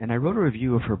 and I wrote a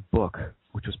review of her book,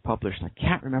 which was published, and I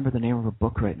can't remember the name of her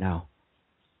book right now.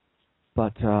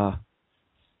 But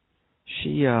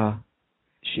she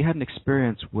had an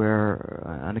experience where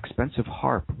an expensive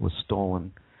harp was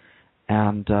stolen,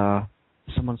 and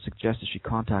someone suggested she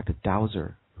contact a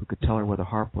dowser who could tell her where the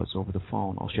harp was over the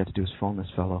phone. All she had to do was phone this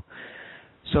fellow.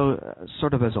 So,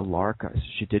 sort of as a lark,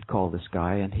 she did call this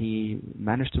guy, and he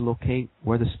managed to locate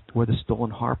where the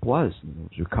stolen harp was. It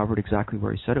was recovered exactly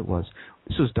where he said it was.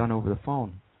 This was done over the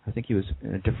phone. I think he was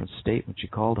in a different state when she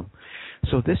called him.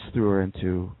 So this threw her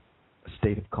into a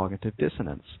state of cognitive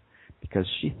dissonance, because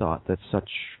she thought that such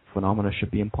phenomena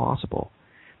should be impossible.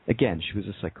 Again, she was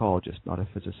a psychologist, not a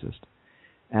physicist.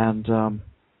 And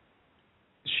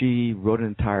she wrote an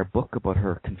entire book about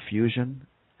her confusion,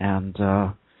 and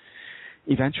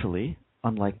eventually,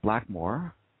 unlike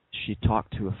Blackmore, she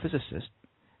talked to a physicist,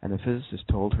 and the physicist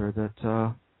told her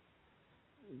that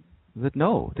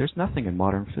no, there's nothing in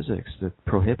modern physics that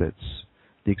prohibits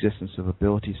the existence of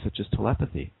abilities such as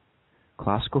telepathy.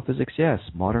 Classical physics, yes.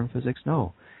 Modern physics,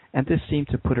 no. And this seemed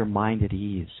to put her mind at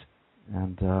ease.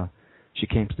 And she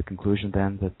came to the conclusion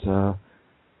then that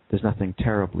there's nothing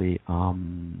terribly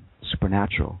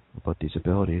supernatural about these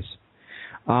abilities.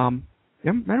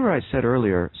 Remember I said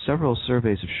earlier, several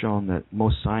surveys have shown that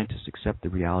most scientists accept the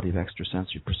reality of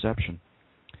extrasensory perception.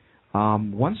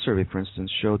 One survey, for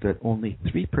instance, showed that only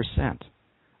 3%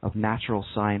 of natural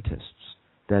scientists,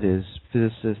 that is,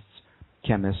 physicists,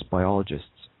 chemists, biologists,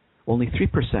 only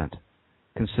 3%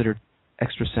 considered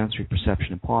extrasensory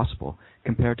perception impossible,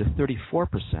 compared to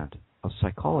 34% of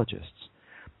psychologists.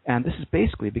 And this is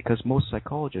basically because most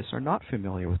psychologists are not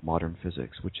familiar with modern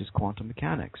physics, which is quantum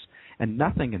mechanics. And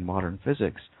nothing in modern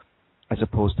physics, as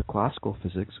opposed to classical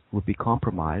physics, would be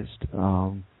compromised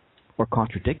or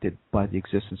contradicted by the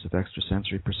existence of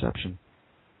extrasensory perception.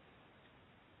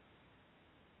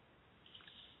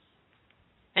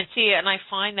 And I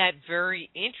find that very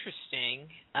interesting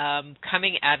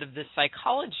coming out of the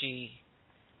psychology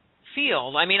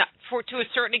field. I mean, to a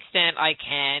certain extent I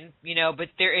can, but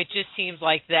it just seems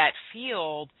like that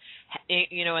field,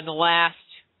 in the last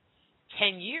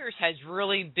 10 years has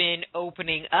really been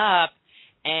opening up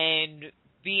and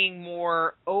being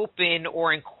more open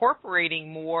or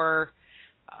incorporating more,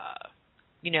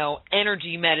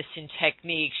 energy medicine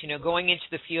techniques, going into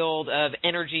the field of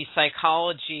energy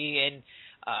psychology and,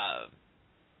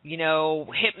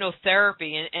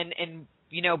 hypnotherapy and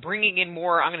bringing in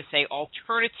more, I'm going to say,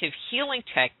 alternative healing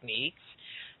techniques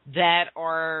that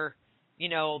are,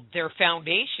 their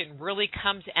foundation really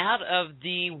comes out of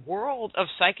the world of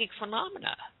psychic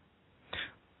phenomena.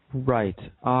 Right.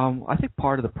 I think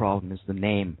part of the problem is the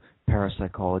name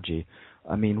parapsychology.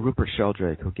 I mean, Rupert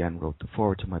Sheldrake, who again wrote the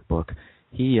foreword to my book,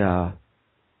 he has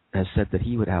said that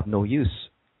he would have no use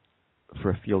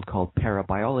for a field called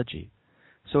parabiology.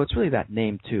 So it's really that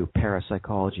name, too,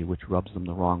 parapsychology, which rubs them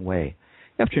the wrong way.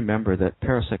 You have to remember that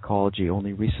parapsychology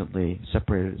only recently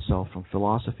separated itself from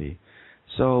philosophy.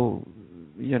 So,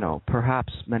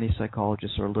 perhaps many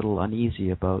psychologists are a little uneasy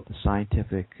about the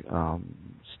scientific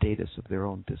status of their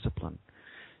own discipline.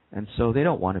 And so they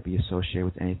don't want to be associated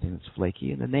with anything that's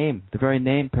flaky. And the very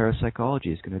name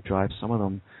parapsychology is going to drive some of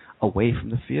them away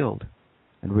from the field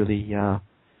and really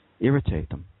irritate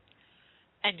them.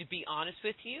 And to be honest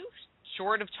with you,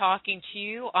 short of talking to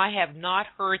you, I have not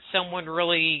heard someone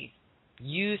really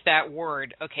use that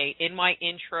word. Okay, in my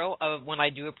intro of when I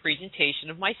do a presentation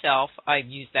of myself, I've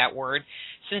used that word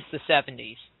since the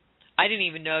 70s. I didn't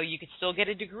even know you could still get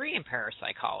a degree in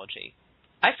parapsychology.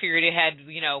 I figured it had,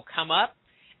 come up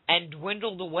and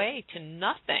dwindled away to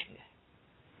nothing.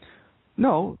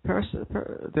 No, there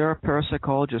are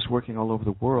parapsychologists working all over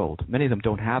the world. Many of them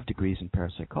don't have degrees in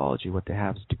parapsychology. What they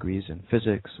have is degrees in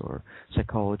physics or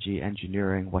psychology,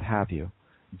 engineering, what have you.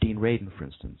 Dean Radin, for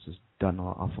instance, has done an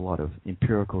awful lot of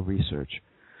empirical research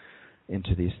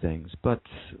into these things. But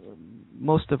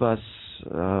most of us,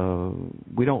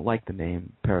 we don't like the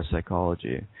name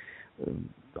parapsychology.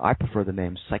 I prefer the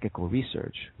name psychical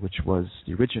research, which was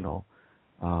the original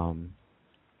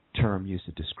term used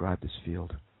to describe this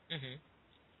field. Mm-hmm.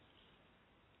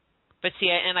 But see,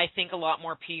 and I think a lot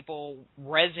more people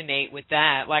resonate with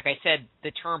that. Like I said,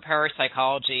 the term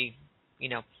parapsychology,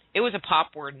 it was a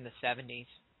pop word in the 70s.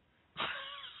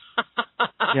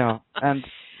 Yeah, and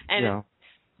and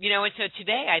so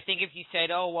today, I think if you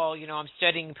said, "Oh, well, I'm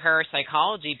studying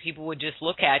parapsychology," people would just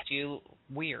look at you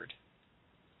weird.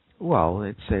 Well,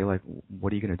 they'd say, like,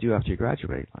 what are you going to do after you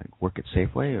graduate? Like, work at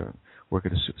Safeway or work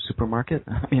at a supermarket?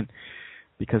 I mean,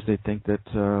 because they think that,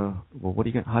 well,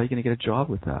 how are you going to get a job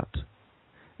with that?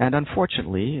 And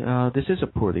unfortunately, this is a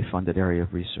poorly funded area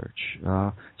of research.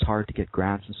 It's hard to get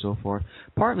grants and so forth,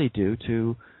 partly due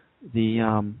to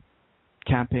the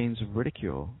campaigns of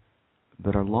ridicule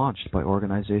that are launched by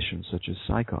organizations such as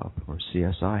PsyCop or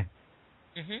CSI.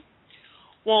 Mm-hmm.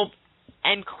 Well,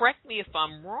 and correct me if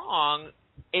I'm wrong,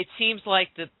 it seems like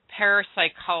the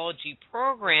parapsychology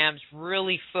programs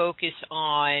really focus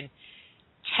on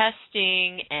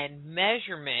testing and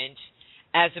measurement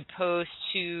as opposed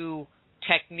to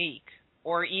technique,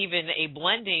 or even a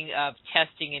blending of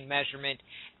testing and measurement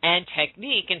and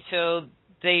technique. And so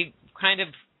they kind of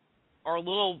are a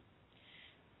little,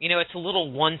 it's a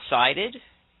little one-sided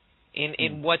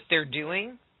in what they're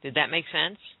doing. Did that make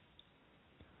sense?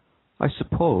 I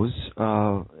suppose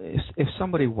if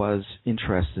somebody was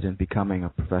interested in becoming a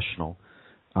professional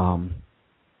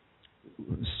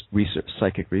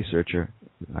psychic researcher,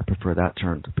 I prefer that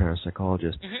term to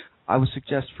parapsychologist, I would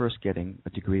suggest first getting a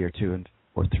degree or two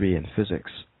or three in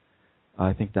physics.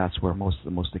 I think that's where most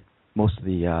of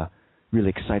the really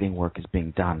exciting work is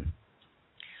being done.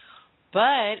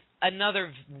 But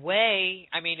another way,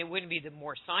 it wouldn't be the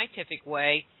more scientific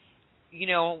way,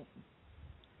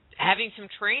 having some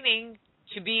training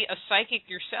to be a psychic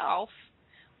yourself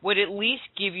would at least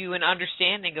give you an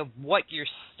understanding of what you're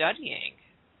studying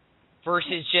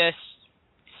versus just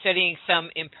studying some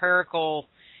empirical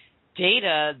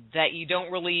data that you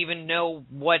don't really even know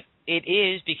what it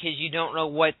is because you don't know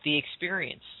what the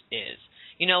experience is.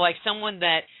 Like someone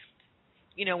that,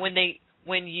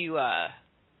 when you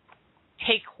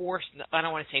take I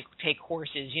don't want to say take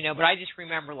courses, but I just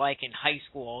remember like in high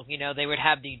school, they would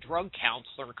have the drug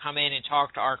counselor come in and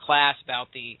talk to our class about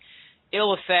the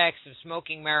ill effects of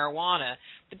smoking marijuana.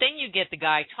 But then you get the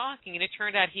guy talking, and it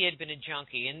turned out he had been a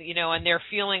junkie. And, and their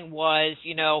feeling was,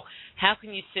 how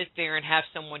can you sit there and have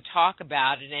someone talk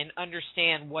about it and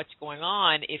understand what's going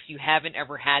on if you haven't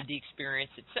ever had the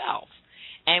experience itself?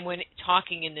 And when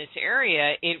talking in this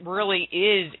area, it really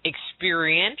is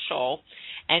experiential.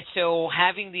 And so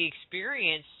having the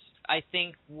experience, I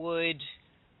think, would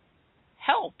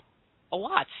help a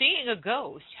lot. Seeing a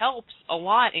ghost helps a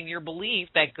lot in your belief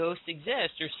that ghosts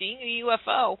exist, or seeing a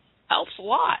UFO helps a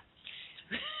lot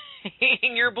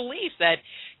in your belief that,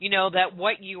 that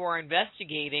what you are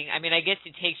investigating, I guess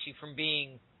it takes you from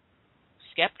being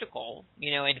skeptical,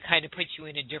 and kind of puts you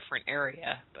in a different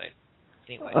area, but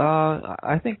anyway.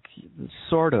 I think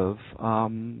sort of.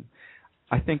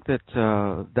 I think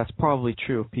that that's probably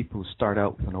true of people who start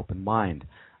out with an open mind.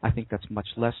 I think that's much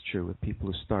less true with people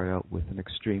who start out with an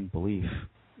extreme belief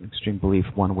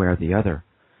one way or the other.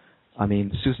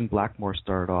 Susan Blackmore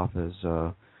started off as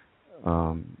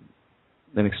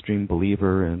an extreme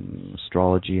believer in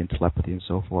astrology and telepathy and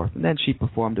so forth, and then she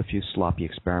performed a few sloppy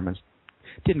experiments,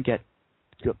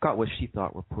 got what she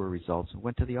thought were poor results, and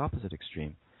went to the opposite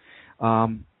extreme.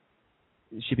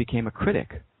 She became a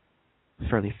critic, a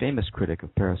fairly famous critic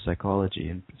of parapsychology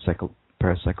and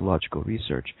parapsychological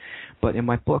research. But in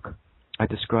my book, I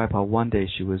describe how one day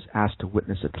she was asked to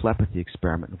witness a telepathy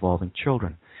experiment involving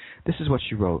children. This is what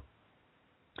she wrote.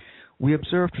 "We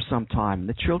observed for some time, and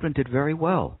the children did very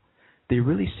well. They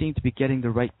really seemed to be getting the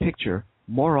right picture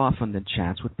more often than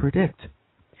chance would predict.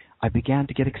 I began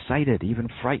to get excited, even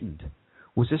frightened.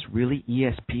 Was this really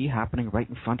ESP happening right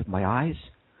in front of my eyes?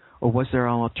 Or was there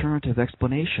an alternative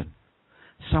explanation?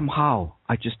 Somehow,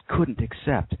 I just couldn't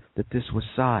accept that this was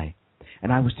psi,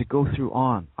 and I was to go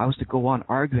on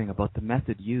arguing about the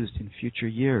method used in future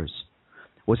years.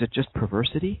 Was it just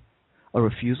perversity? A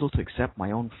refusal to accept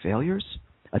my own failures?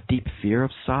 A deep fear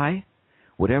of psi?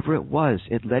 Whatever it was,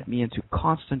 it led me into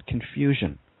constant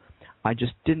confusion. I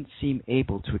just didn't seem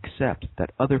able to accept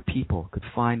that other people could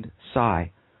find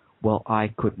psi while I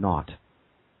could not."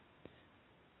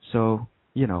 So,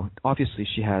 obviously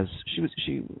she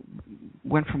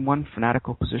went from one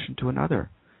fanatical position to another,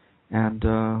 and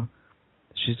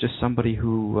she's just somebody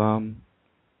who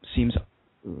seems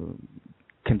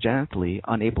congenitally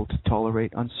unable to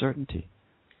tolerate uncertainty.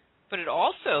 But it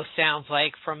also sounds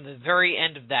like from the very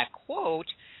end of that quote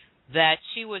that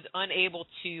she was unable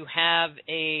to have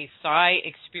a psi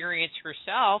experience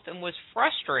herself and was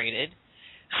frustrated.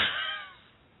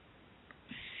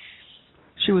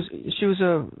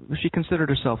 She considered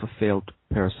herself a failed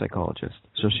parapsychologist,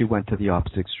 so she went to the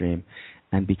opposite extreme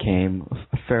and became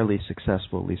a fairly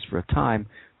successful, at least for a time,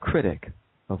 critic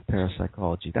of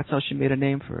parapsychology. That's how she made a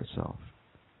name for herself.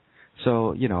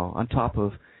 So, on top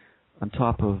of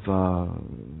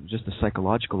just the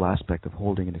psychological aspect of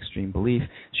holding an extreme belief,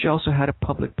 she also had a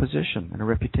public position and a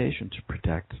reputation to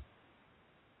protect.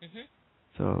 Mm-hmm.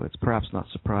 So it's perhaps not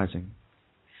surprising.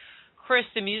 Chris,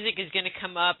 the music is going to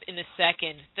come up in a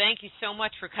second. Thank you so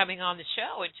much for coming on the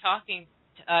show and talking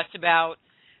to us about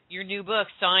your new book,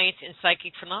 Science and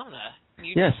Psychic Phenomena.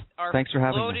 Yes, thanks for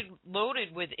having me.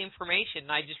 Loaded with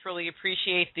information. I just really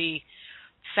appreciate the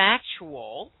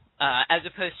factual as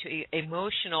opposed to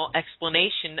emotional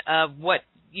explanation of what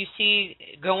you see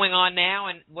going on now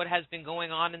and what has been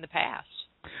going on in the past.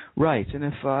 Right, and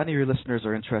if any of your listeners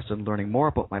are interested in learning more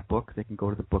about my book, they can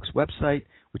go to the book's website,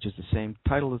 which is the same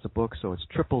title as the book, so it's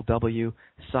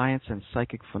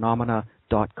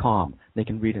www.scienceandpsychicphenomena.com. They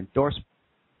can read endorsements,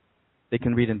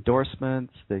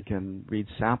 they can read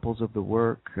samples of the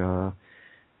work, yeah.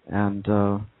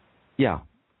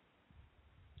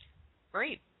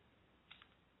 Great.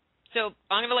 So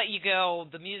I'm going to let you go.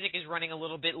 The music is running a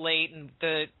little bit late, and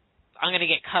I'm going to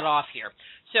get cut off here.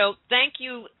 So thank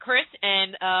you, Chris,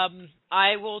 and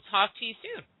I will talk to you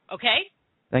soon, okay?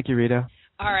 Thank you, Rita.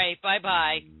 All right,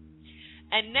 bye-bye.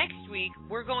 And next week,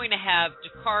 we're going to have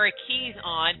Dakara Keys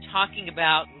on talking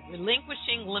about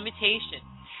relinquishing limitation.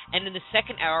 And in the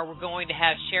second hour, we're going to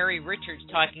have Sherry Richards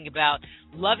talking about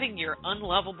loving your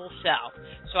unlovable self.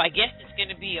 So I guess it's going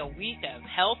to be a week of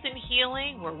health and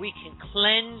healing where we can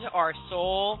cleanse our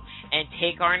soul and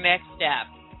take our next step.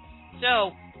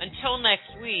 So until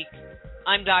next week,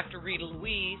 I'm Dr. Rita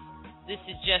Louise. This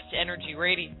is Just Energy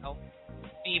Radio.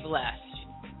 Be blessed.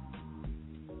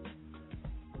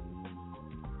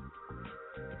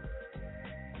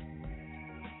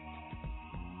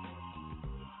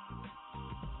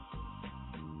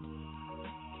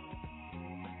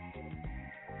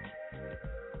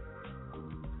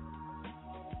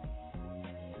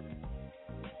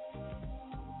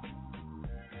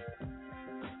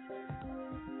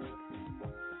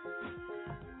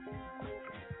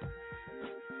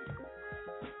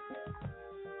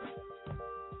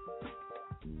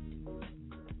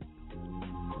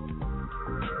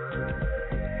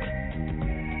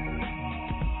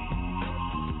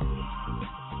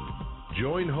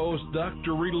 Join host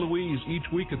Dr. Rita Louise each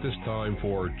week at this time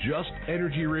for Just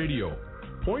Energy Radio.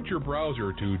 Point your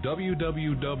browser to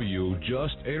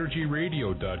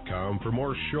www.justenergyradio.com for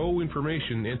more show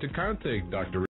information and to contact Dr.